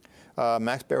there?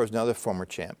 Max Baer was another former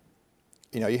champ.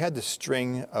 You had the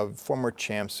string of former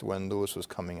champs when Louis was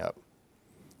coming up,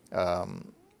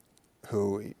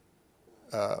 who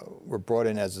were brought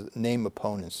in as name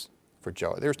opponents for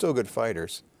Joe. They were still good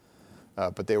fighters,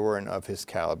 but they weren't of his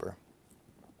caliber.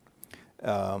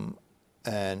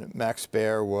 And Max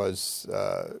Baer was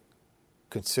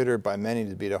considered by many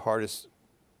to be the hardest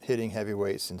hitting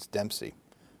heavyweight since Dempsey.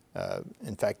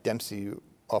 In fact, Dempsey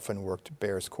often worked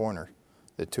Baer's corner.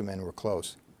 The two men were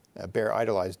close. Baer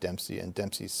idolized Dempsey, and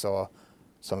Dempsey saw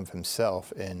some of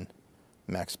himself in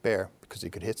Max Baer because he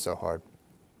could hit so hard.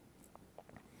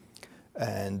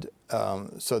 And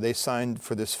so they signed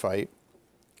for this fight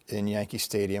in Yankee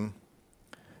Stadium.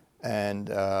 And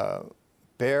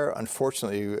Baer,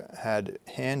 unfortunately, had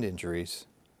hand injuries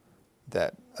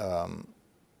that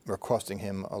were costing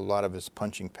him a lot of his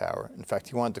punching power. In fact,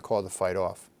 he wanted to call the fight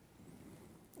off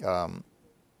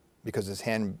because his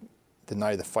hand, the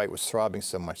night of the fight, was throbbing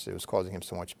so much that it was causing him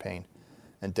so much pain.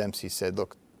 And Dempsey said,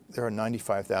 look, there are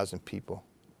 95,000 people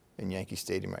in Yankee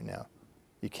Stadium right now.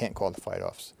 You can't call the fight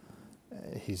off.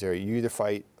 You either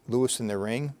fight Louis in the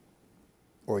ring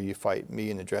or you fight me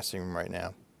in the dressing room right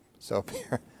now. So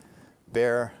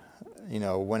Baer,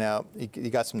 went out. He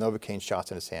got some Novocaine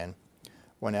shots in his hand,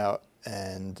 went out,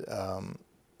 and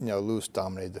Louis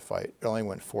dominated the fight. It only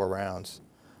went 4 rounds.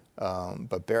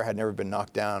 But Baer had never been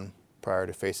knocked down prior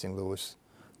to facing Louis.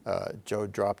 Joe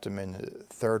dropped him in the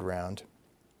 3rd round,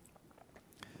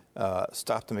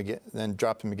 stopped him again, then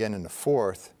dropped him again in the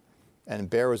 4th. And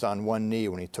Baer was on one knee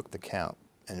when he took the count,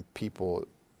 and people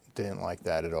didn't like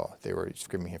that at all. They were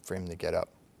screaming for him to get up.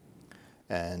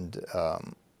 And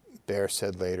Baer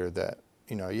said later that,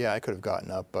 I could have gotten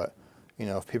up, but,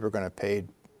 if people are going to pay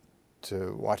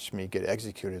to watch me get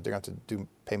executed, they're going to have to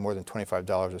pay more than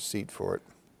 $25 a seat for it.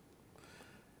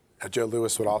 Now, Joe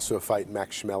Louis would also fight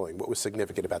Max Schmeling. What was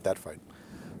significant about that fight?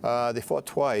 They fought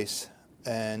twice,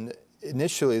 and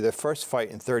initially the first fight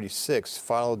in 1936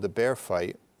 followed the Baer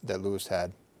fight that Louis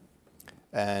had.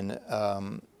 And,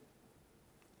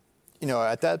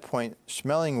 at that point,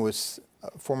 Schmeling was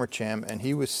a former champ, and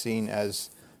he was seen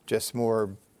as just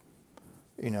more,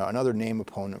 another name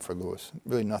opponent for Louis.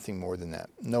 Really nothing more than that.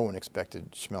 No one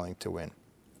expected Schmeling to win.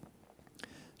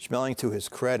 Schmeling, to his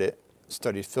credit,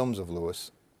 studied films of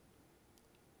Louis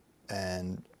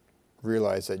and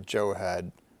realized that Joe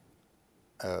had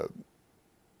a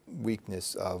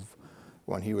weakness of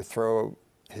when he would throw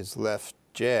his left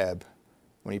jab,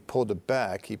 when he pulled it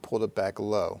back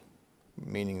low,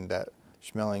 meaning that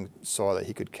Schmeling saw that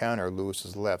he could counter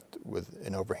Louis's left with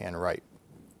an overhand right.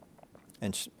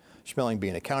 And Schmeling,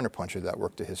 being a counterpuncher, that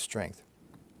worked to his strength.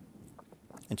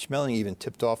 And Schmeling even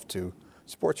tipped off to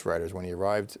sports writers when he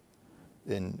arrived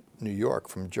in New York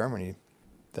from Germany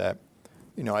that,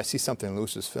 I see something in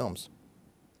Lewis's films,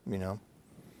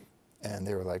 and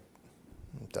they were like,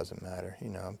 it doesn't matter,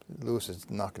 Lewis is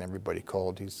knocking everybody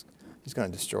cold. He's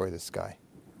going to destroy this guy,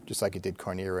 just like he did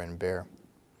Carnera and Bear.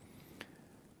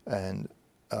 And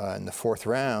in the fourth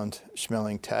round,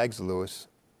 Schmeling tags Lewis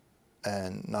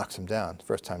and knocks him down.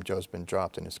 First time Joe's been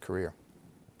dropped in his career,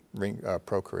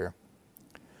 pro career.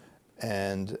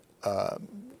 And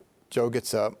Joe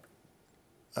gets up,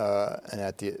 and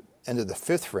at the end of the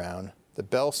fifth round, the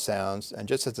bell sounds, and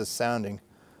just as it's sounding,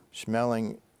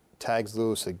 Schmeling tags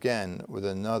Lewis again with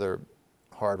another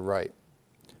hard right.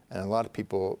 And a lot of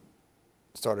people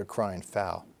started crying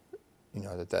foul,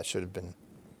 that should have been,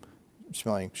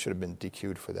 Schmeling should have been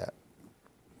DQ'd for that.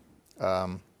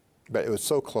 But it was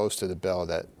so close to the bell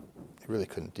that he really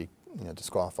couldn't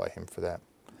disqualify him for that.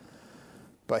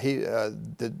 But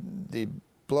the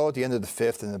blow at the end of the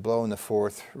fifth and the blow in the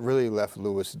fourth really left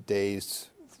Lewis dazed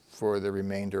for the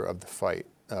remainder of the fight.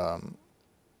 And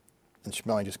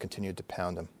Schmeling just continued to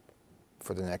pound him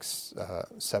for the next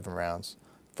 7 rounds.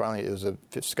 Finally, it was a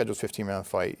scheduled 15-round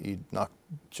fight. He knocked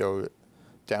Joe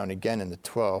down again in the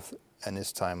 12th, and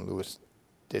this time Lewis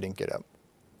didn't get up.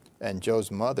 And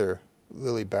Joe's mother,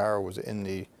 Lily Barrow, was in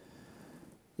the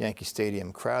Yankee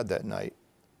Stadium crowd that night,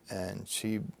 and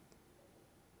she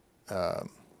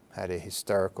had a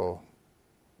hysterical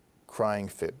crying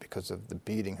fit because of the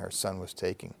beating her son was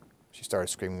taking. She started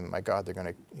screaming, "My God, they're going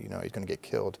to, he's going to get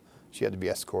killed." She had to be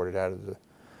escorted out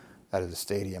of the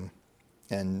stadium.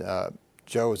 And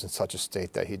Joe was in such a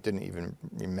state that he didn't even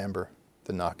remember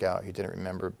the knockout. He didn't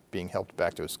remember being helped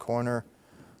back to his corner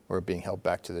or being helped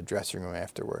back to the dressing room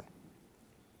afterward.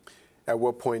 At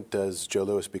what point does Joe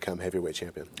Louis become heavyweight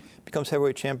champion? Becomes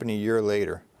heavyweight champion a year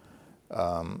later.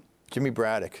 Jimmy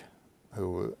Braddock,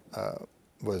 who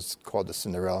was called the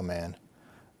Cinderella Man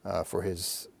for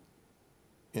his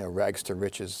rags to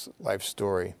riches life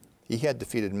story, he had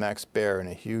defeated Max Baer in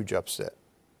a huge upset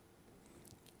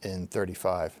in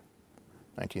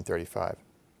 1935.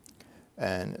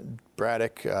 And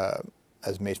Braddock,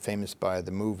 as made famous by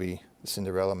the movie The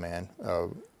Cinderella Man,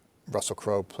 Russell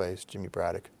Crowe plays Jimmy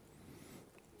Braddock.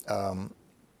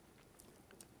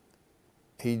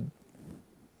 He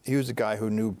was a guy who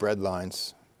knew bread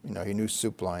lines. He knew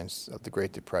soup lines of the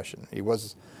Great Depression. He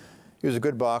was a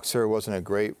good boxer, wasn't a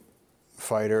great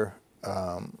fighter,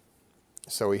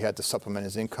 so he had to supplement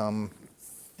his income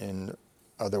in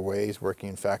other ways, working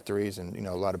in factories and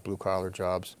a lot of blue-collar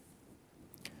jobs.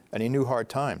 And he knew hard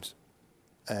times.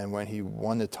 And when he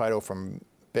won the title from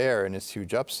Baer in this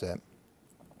huge upset,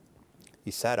 he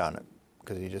sat on it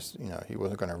because he just, he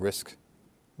wasn't going to risk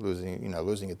losing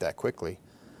it that quickly.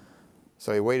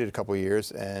 So he waited a couple of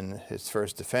years, and his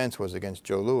first defense was against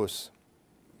Joe Louis.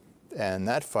 And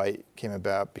that fight came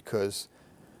about because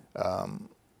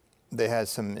they had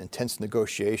some intense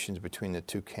negotiations between the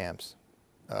two camps.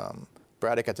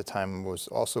 Braddock at the time was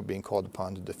also being called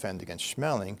upon to defend against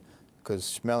Schmeling,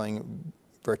 because Schmeling,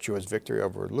 virtuous victory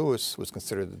over Louis, was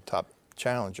considered the top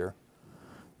challenger.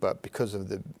 But because of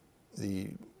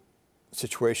the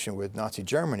situation with Nazi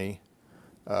Germany,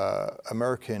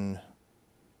 American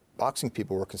boxing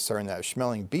people were concerned that if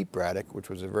Schmeling beat Braddock, which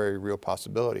was a very real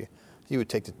possibility, he would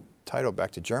take the title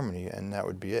back to Germany, and that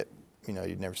would be it.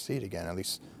 You'd never see it again, at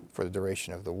least for the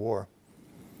duration of the war.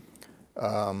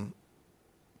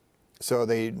 So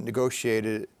they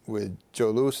negotiated with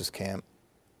Joe Louis's camp,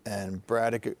 and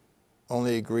Braddock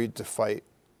only agreed to fight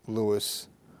Louis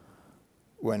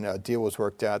when a deal was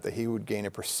worked out that he would gain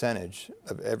a percentage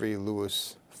of every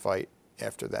Louis fight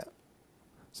after that.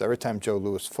 So every time Joe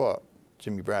Louis fought,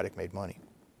 Jimmy Braddock made money.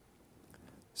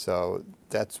 So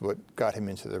that's what got him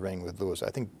into the ring with Louis. I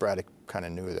think Braddock kind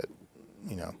of knew that,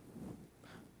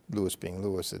 Louis being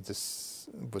Louis, that this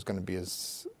was going to be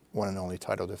his one and only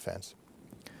title defense.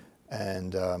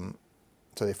 And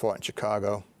so they fought in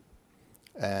Chicago,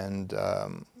 and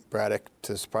Braddock,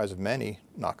 to the surprise of many,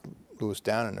 knocked Louis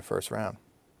down in the first round.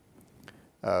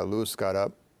 Louis got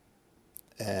up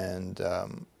and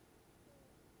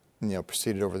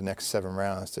proceeded over the next 7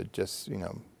 rounds to just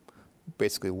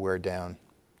basically wear down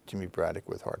Jimmy Braddock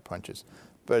with hard punches.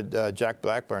 But Jack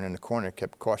Blackburn in the corner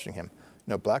kept cautioning him.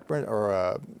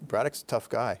 Braddock's a tough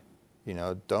guy.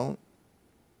 Don't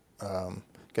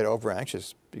get over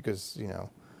anxious, because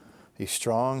he's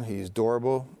strong, he's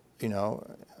durable.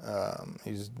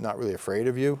 He's not really afraid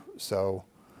of you. So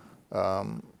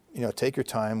take your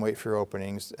time, wait for your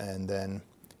openings, and then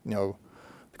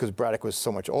because Braddock was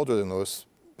so much older than Louis,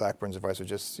 Blackburn's advice was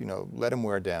just let him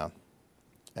wear down.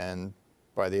 And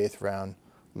by the 8th round,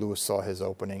 Louis saw his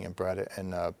opening, and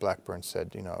Blackburn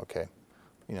said, okay,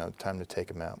 time to take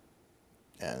him out.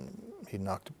 And he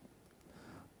knocked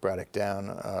Braddock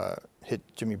down, hit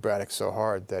Jimmy Braddock so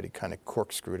hard that he kind of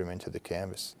corkscrewed him into the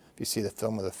canvas. If you see the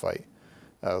film of the fight,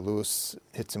 Lewis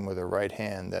hits him with a right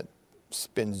hand that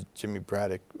spins Jimmy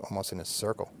Braddock almost in a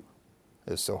circle.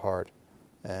 It was so hard.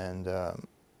 And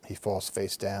he falls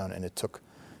face down, and it took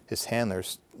his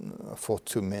handlers a full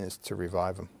 2 minutes to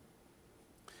revive him.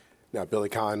 Now, Billy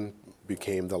Conn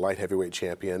became the light heavyweight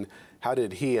champion. How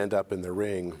did he end up in the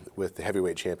ring with the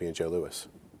heavyweight champion, Joe Louis?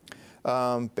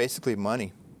 Basically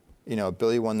money. You know,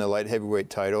 Billy won the light heavyweight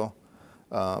title,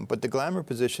 but the glamour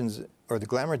positions, or the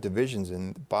glamour divisions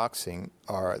in boxing,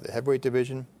 are the heavyweight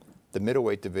division, the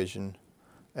middleweight division,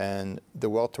 and the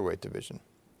welterweight division.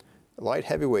 Light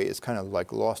heavyweight is kind of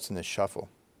like lost in the shuffle,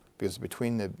 because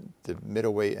between the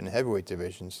middleweight and heavyweight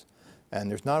divisions, and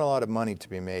there's not a lot of money to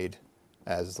be made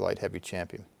as light heavy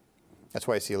champion. That's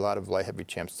why I see a lot of light heavy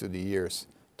champs through the years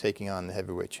taking on the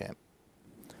heavyweight champ.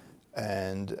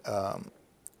 And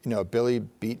you know, Billy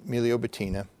beat Emilio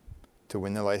Bettina to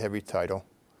win the light heavy title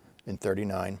in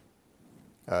 '39,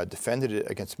 defended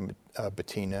it against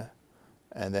Bettina,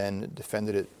 and then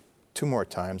defended it 2 more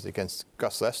times against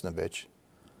Gus Lesnovich,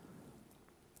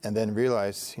 and then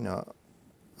realized, you know,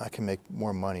 I can make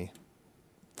more money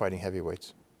fighting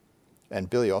heavyweights. And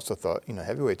Billy also thought, you know,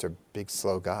 heavyweights are big,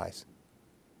 slow guys.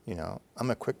 You know, I'm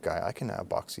a quick guy. I can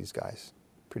outbox these guys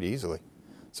pretty easily.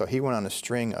 So he went on a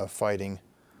string of fighting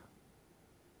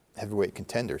heavyweight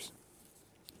contenders.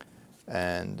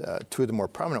 And 2 of the more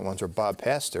prominent ones were Bob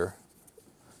Pastor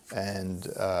and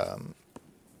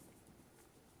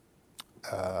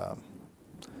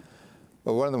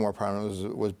well, one of the more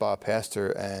prominent was Bob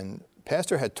Pastor, and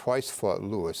Pastor had twice fought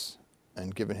Lewis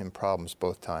and given him problems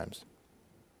both times.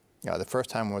 The first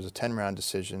time was a 10-round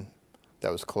decision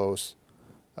that was close.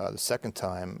 The second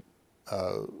time,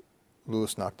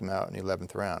 Lewis knocked him out in the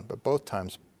 11th round. But both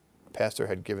times, Pastor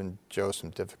had given Joe some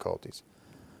difficulties.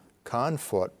 Conn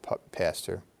fought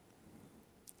Pastor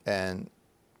and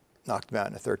knocked him out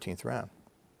in the 13th round.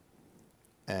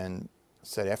 And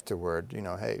said afterward, you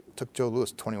know, hey, it took Joe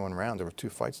Louis 21 rounds. There were 2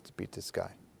 fights to beat this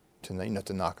guy, to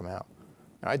knock him out.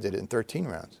 And I did it in 13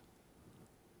 rounds.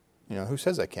 You know, who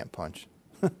says I can't punch?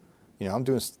 You know, I'm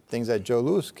doing things that Joe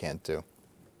Louis can't do.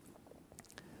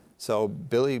 So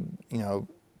Billy, you know,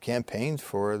 campaigned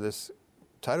for this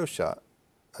title shot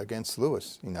against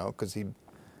Louis, you know, because he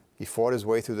fought his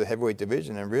way through the heavyweight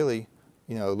division, and really,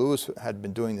 you know, Louis had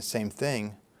been doing the same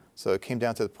thing. So it came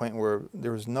down to the point where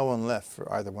there was no one left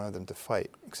for either one of them to fight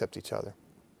except each other.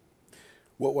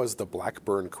 What was the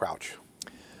Blackburn crouch?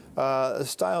 A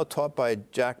style taught by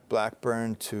Jack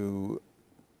Blackburn to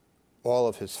all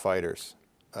of his fighters.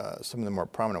 Some of the more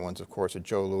prominent ones, of course, are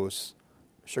Joe Louis,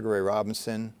 Sugar Ray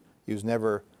Robinson. He was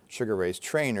never Sugar Ray's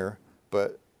trainer,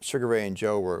 but Sugar Ray and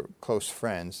Joe were close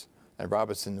friends, and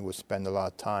Robinson would spend a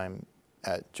lot of time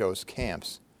at Joe's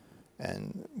camps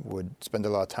and would spend a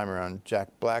lot of time around Jack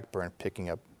Blackburn picking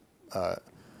up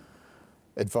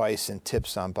advice and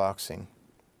tips on boxing.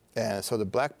 And so the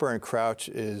Blackburn crouch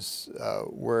is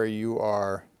where you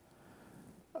are,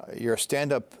 you're a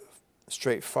stand-up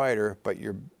straight fighter, but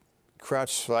you're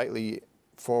crouched slightly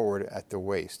forward at the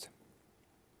waist.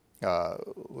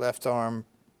 Left arm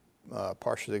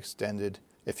partially extended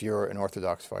if you're an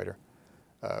orthodox fighter,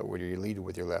 where you lead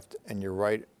with your left, and your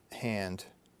right hand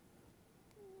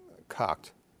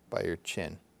cocked by your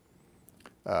chin.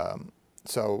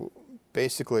 So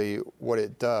basically what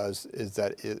it does is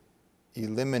that it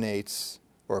eliminates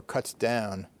or cuts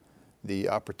down the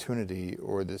opportunity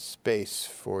or the space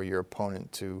for your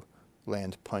opponent to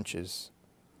land punches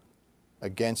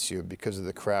against you because of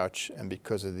the crouch and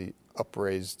because of the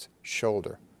upraised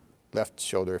shoulder. Left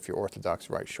shoulder if you're orthodox,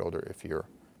 right shoulder if you're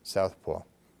southpaw.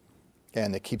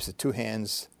 And it keeps the 2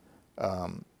 hands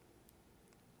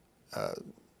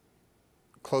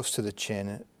close to the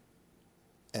chin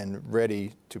and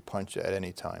ready to punch at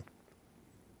any time.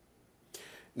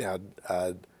 Now,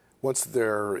 once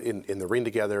they're in the ring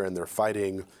together and they're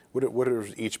fighting, what are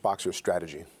each boxer's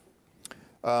strategy?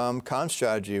 Conn's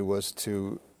strategy was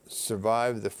to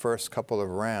survive the first couple of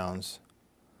rounds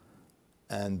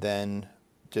and then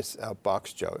just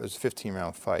outbox Joe. It was a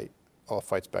 15-round fight. All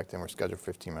fights back then were scheduled for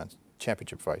 15 rounds,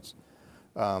 championship fights.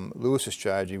 Lewis's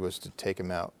strategy was to take him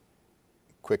out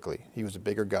quickly. He was a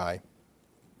bigger guy,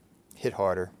 hit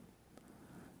harder,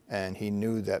 and he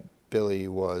knew that Billy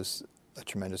was a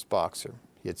tremendous boxer.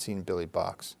 He had seen Billy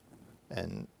box.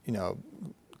 And, you know,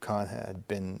 Conn had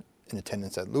been in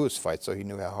attendance at Lewis fights, so he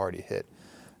knew how hard he hit.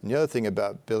 And the other thing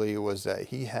about Billy was that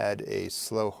he had a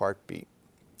slow heartbeat.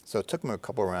 So it took him a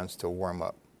couple of rounds to warm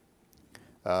up.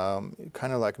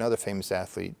 Kind of like another famous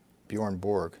athlete, Bjorn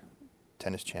Borg,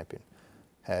 tennis champion,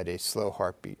 had a slow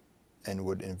heartbeat. and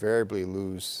would invariably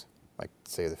lose, like,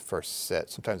 say, the first set,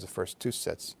 sometimes the first 2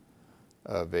 sets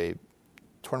of a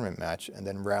tournament match, and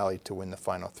then rally to win the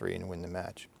final 3 and win the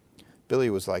match. Billy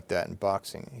was like that in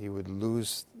boxing. He would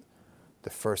lose the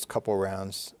first couple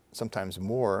rounds, sometimes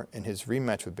more. In his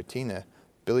rematch with Bettina,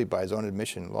 Billy, by his own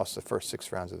admission, lost the first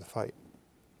 6 rounds of the fight,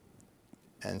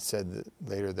 and said that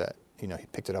later that he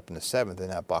picked it up in the 7th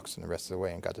and outboxed him the rest of the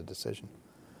way and got the decision.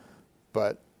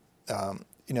 But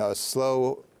a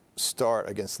slow start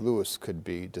against Lewis could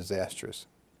be disastrous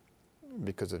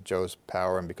because of Joe's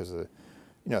power and because of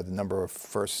the number of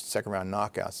first, second round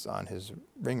knockouts on his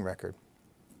ring record.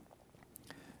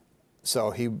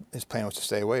 So his plan was to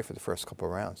stay away for the first couple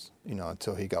of rounds,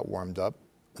 until he got warmed up,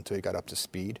 until he got up to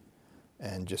speed,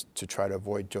 and just to try to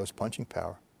avoid Joe's punching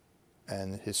power.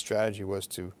 And his strategy was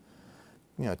to,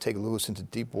 take Lewis into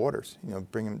deep waters,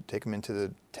 take him into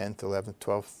the 10th, 11th,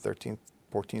 12th, 13th,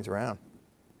 14th round,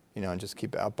 and just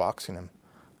keep outboxing him.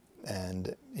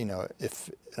 And, if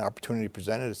an opportunity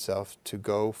presented itself to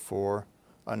go for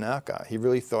a knockout, he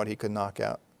really thought he could knock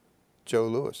out Joe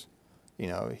Louis.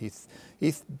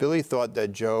 Billy thought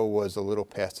that Joe was a little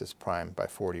past his prime by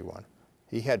 41.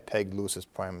 He had pegged Lewis's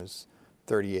prime as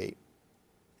 38.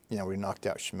 We knocked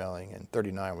out Schmeling, and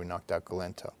 39 we knocked out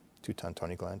Galento, 2-ton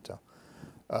Tony Galento.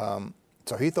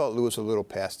 So he thought Lewis was a little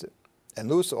past it. And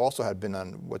Lewis also had been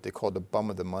on what they called the Bum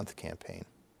of the Month campaign,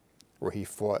 where he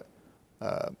fought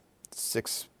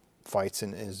 6 fights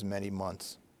in as many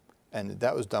months. And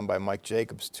that was done by Mike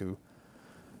Jacobs to,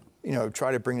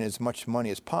 try to bring in as much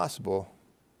money as possible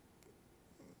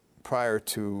prior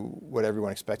to what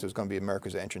everyone expected was going to be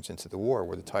America's entrance into the war,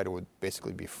 where the title would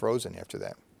basically be frozen after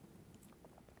that.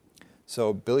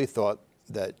 So Billy thought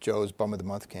that Joe's Bum of the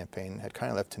Month campaign had kind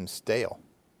of left him stale,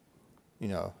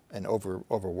 and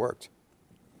overworked.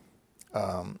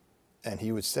 And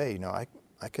he would say,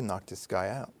 I can knock this guy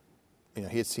out. He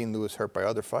had seen Lewis hurt by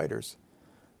other fighters,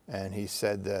 and he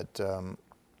said that,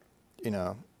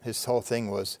 his whole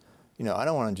thing was, I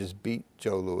don't want to just beat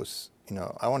Joe Louis.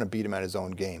 I want to beat him at his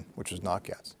own game, which was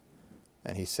knockouts.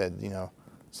 And he said,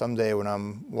 someday when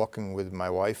I'm walking with my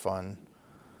wife on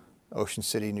Ocean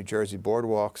City, New Jersey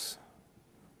boardwalks,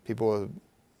 people will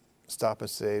stop and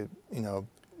say,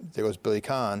 there goes Billy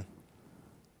Conn,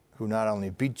 who not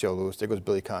only beat Joe Louis, there goes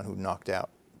Billy Conn, who knocked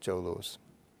out Joe Louis.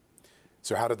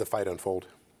 So how did the fight unfold?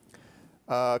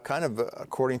 Kind of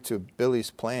according to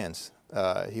Billy's plans.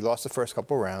 He lost the first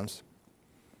couple rounds.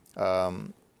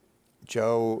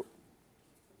 Joe,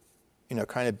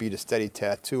 kind of beat a steady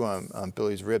tattoo on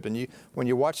Billy's rib. And when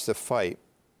you watch the fight,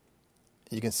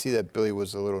 you can see that Billy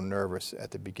was a little nervous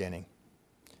at the beginning,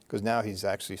 because now he's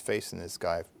actually facing this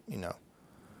guy,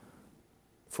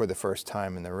 for the first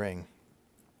time in the ring.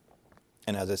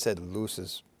 And as I said,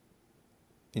 Lewis's,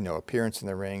 appearance in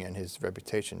the ring and his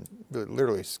reputation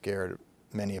literally scared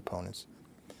many opponents.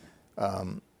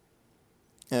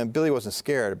 And Billy wasn't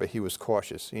scared, but he was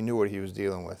cautious. He knew what he was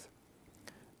dealing with.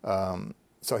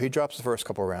 So he drops the first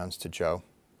couple rounds to Joe.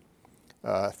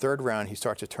 Third round, he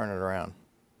starts to turn it around.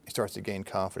 He starts to gain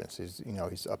confidence.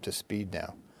 He's up to speed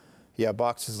now. He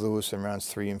outboxes Lewis in rounds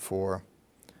 3 and 4.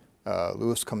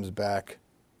 Lewis comes back,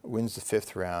 wins the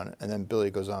 5th round, and then Billy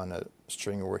goes on a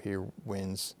string where he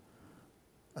wins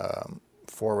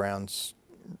 4 rounds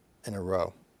in a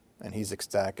row. And he's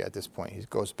ecstatic at this point. He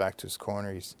goes back to his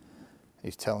corner. He's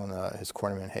telling his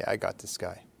cornerman, "Hey, I got this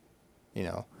guy."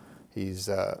 He's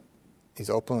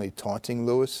openly taunting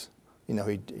Lewis.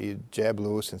 He'd jab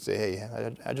Lewis and say, "Hey,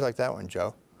 how'd you like that one,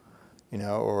 Joe?"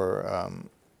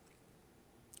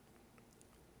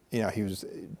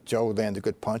 Joe would land a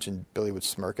good punch and Billy would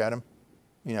smirk at him.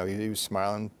 He was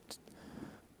smiling,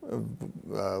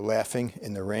 laughing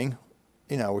in the ring,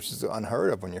 which is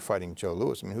unheard of when you're fighting Joe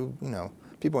Louis. I mean,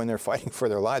 people in there fighting for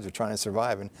their lives are trying to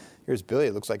survive, and here's Billy.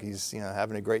 It looks like he's,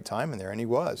 having a great time in there, and he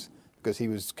was, because he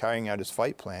was carrying out his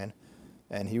fight plan,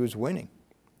 and he was winning.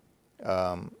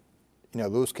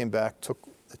 Louis came back, took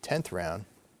the 10th round,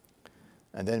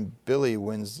 and then Billy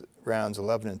wins rounds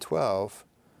 11 and 12,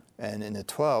 and in the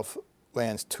 12th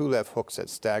lands 2 left hooks that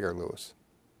stagger Louis.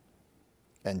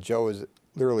 And Joe is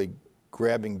literally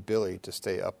grabbing Billy to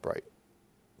stay upright,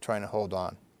 trying to hold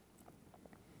on.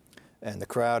 And the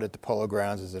crowd at the Polo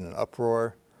Grounds is in an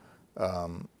uproar.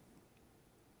 And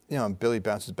Billy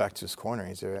bounces back to his corner.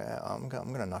 He said, I'm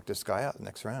going to knock this guy out the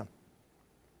next round.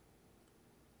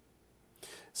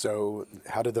 So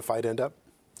how did the fight end up?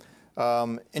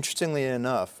 Interestingly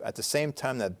enough, at the same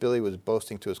time that Billy was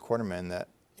boasting to his cornerman that,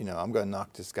 I'm going to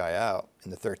knock this guy out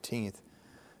in the 13th,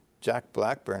 Jack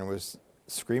Blackburn was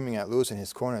screaming at Louis in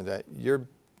his corner that you're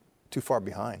too far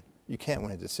behind. You can't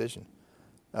win a decision.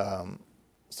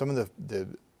 Some of the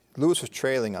Lewis was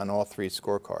trailing on all three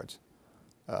scorecards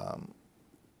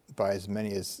by as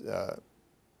many as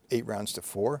 8 rounds to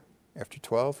 4 after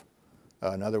 12.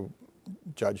 Another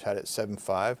judge had it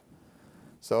 7-5.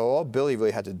 So all Billy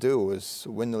really had to do was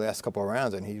win the last couple of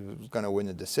rounds, and he was going to win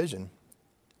the decision,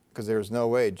 because there was no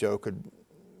way Joe could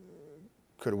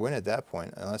win at that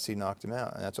point unless he knocked him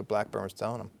out. And that's what Blackburn was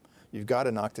telling him. You've got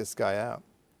to knock this guy out.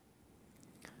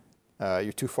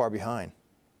 You're too far behind.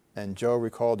 And Joe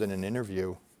recalled in an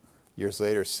interview years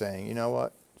later saying, you know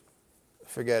what,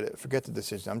 forget it. Forget the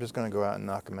decision. I'm just going to go out and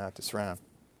knock him out this round.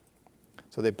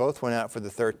 So they both went out for the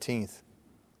 13th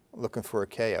looking for a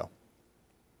KO.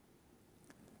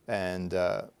 And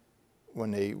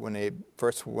when they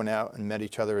first went out and met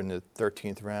each other in the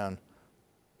 13th round,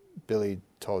 Billy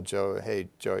told Joe, hey,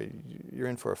 Joe, you're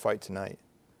in for a fight tonight.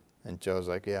 And Joe's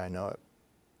like, yeah, I know it.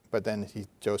 But then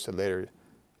Joe said later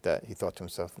that he thought to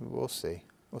himself, we'll see.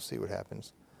 We'll see what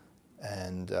happens.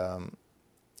 And,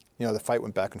 the fight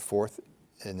went back and forth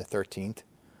in the 13th.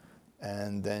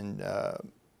 And then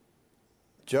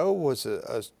Joe was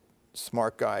a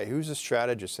smart guy. He was a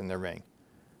strategist in the ring.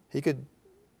 He could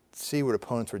see what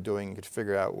opponents were doing and could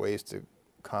figure out ways to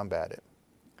combat it.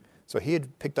 So he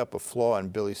had picked up a flaw in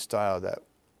Billy's style that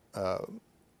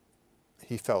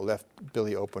he felt left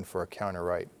Billy open for a counter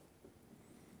right.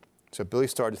 So Billy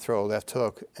started to throw a left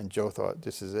hook, and Joe thought,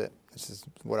 this is it. This is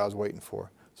what I was waiting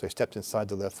for. So he stepped inside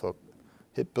the left hook,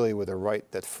 hit Billy with a right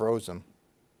that froze him,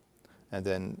 and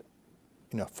then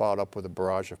followed up with a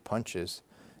barrage of punches.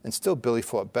 And still Billy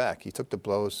fought back. He took the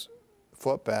blows,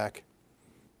 fought back.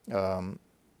 The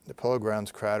Polo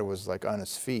Grounds crowd was like on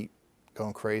his feet,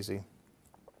 going crazy.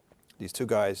 These two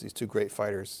guys, these two great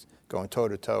fighters, going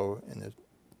toe-to-toe in the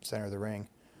center of the ring.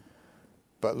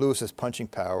 But Lewis's punching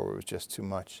power was just too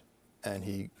much, and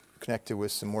he connected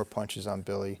with some more punches on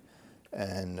Billy.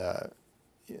 And the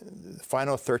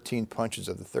final 13 punches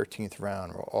of the 13th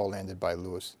round were all landed by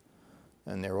Lewis.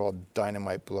 And they were all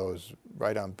dynamite blows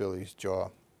right on Billy's jaw.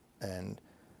 And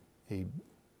he,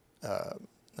 a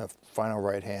final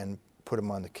right hand, put him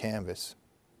on the canvas.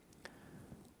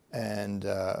 And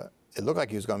it looked like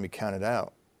he was going to be counted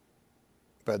out.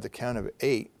 But at the count of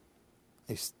 8,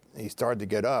 he started to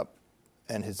get up,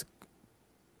 and his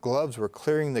gloves were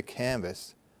clearing the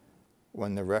canvas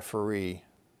when the referee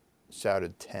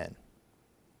shouted 10.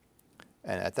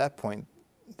 And at that point,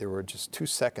 there were just 2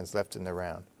 seconds left in the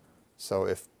round. So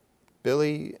if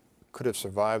Billy could have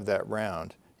survived that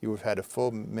round, he would have had a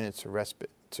full minute's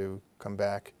respite to come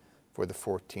back for the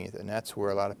 14th. And that's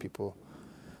where a lot of people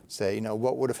say,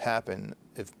 what would have happened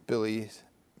if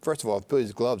first of all, if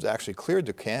Billy's gloves actually cleared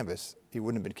the canvas, he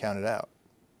wouldn't have been counted out.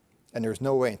 And there was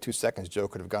no way in 2 seconds Joe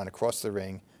could have gone across the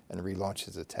ring and relaunched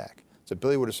his attack. So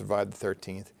Billy would have survived the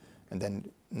 13th, and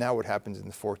then now what happens in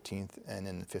the 14th and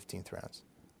in the 15th rounds.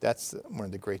 That's one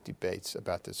of the great debates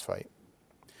about this fight.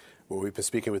 Well, we've been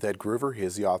speaking with Ed Groover. He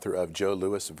is the author of Joe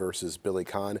Louis versus Billy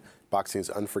Conn, Boxing's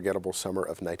Unforgettable Summer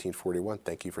of 1941.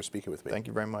 Thank you for speaking with me. Thank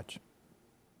you very much.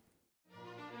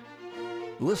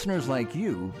 Listeners like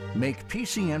you make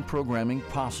PCN programming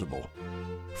possible.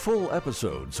 Full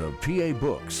episodes of PA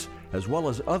Books, as well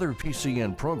as other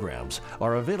PCN programs,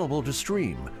 are available to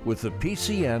stream with the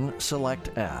PCN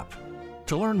Select app.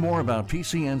 To learn more about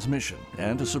PCN's mission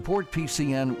and to support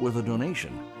PCN with a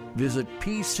donation, visit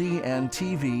PCNTV.com.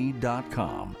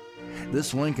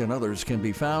 This link and others can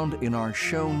be found in our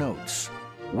show notes.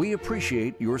 We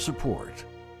appreciate your support.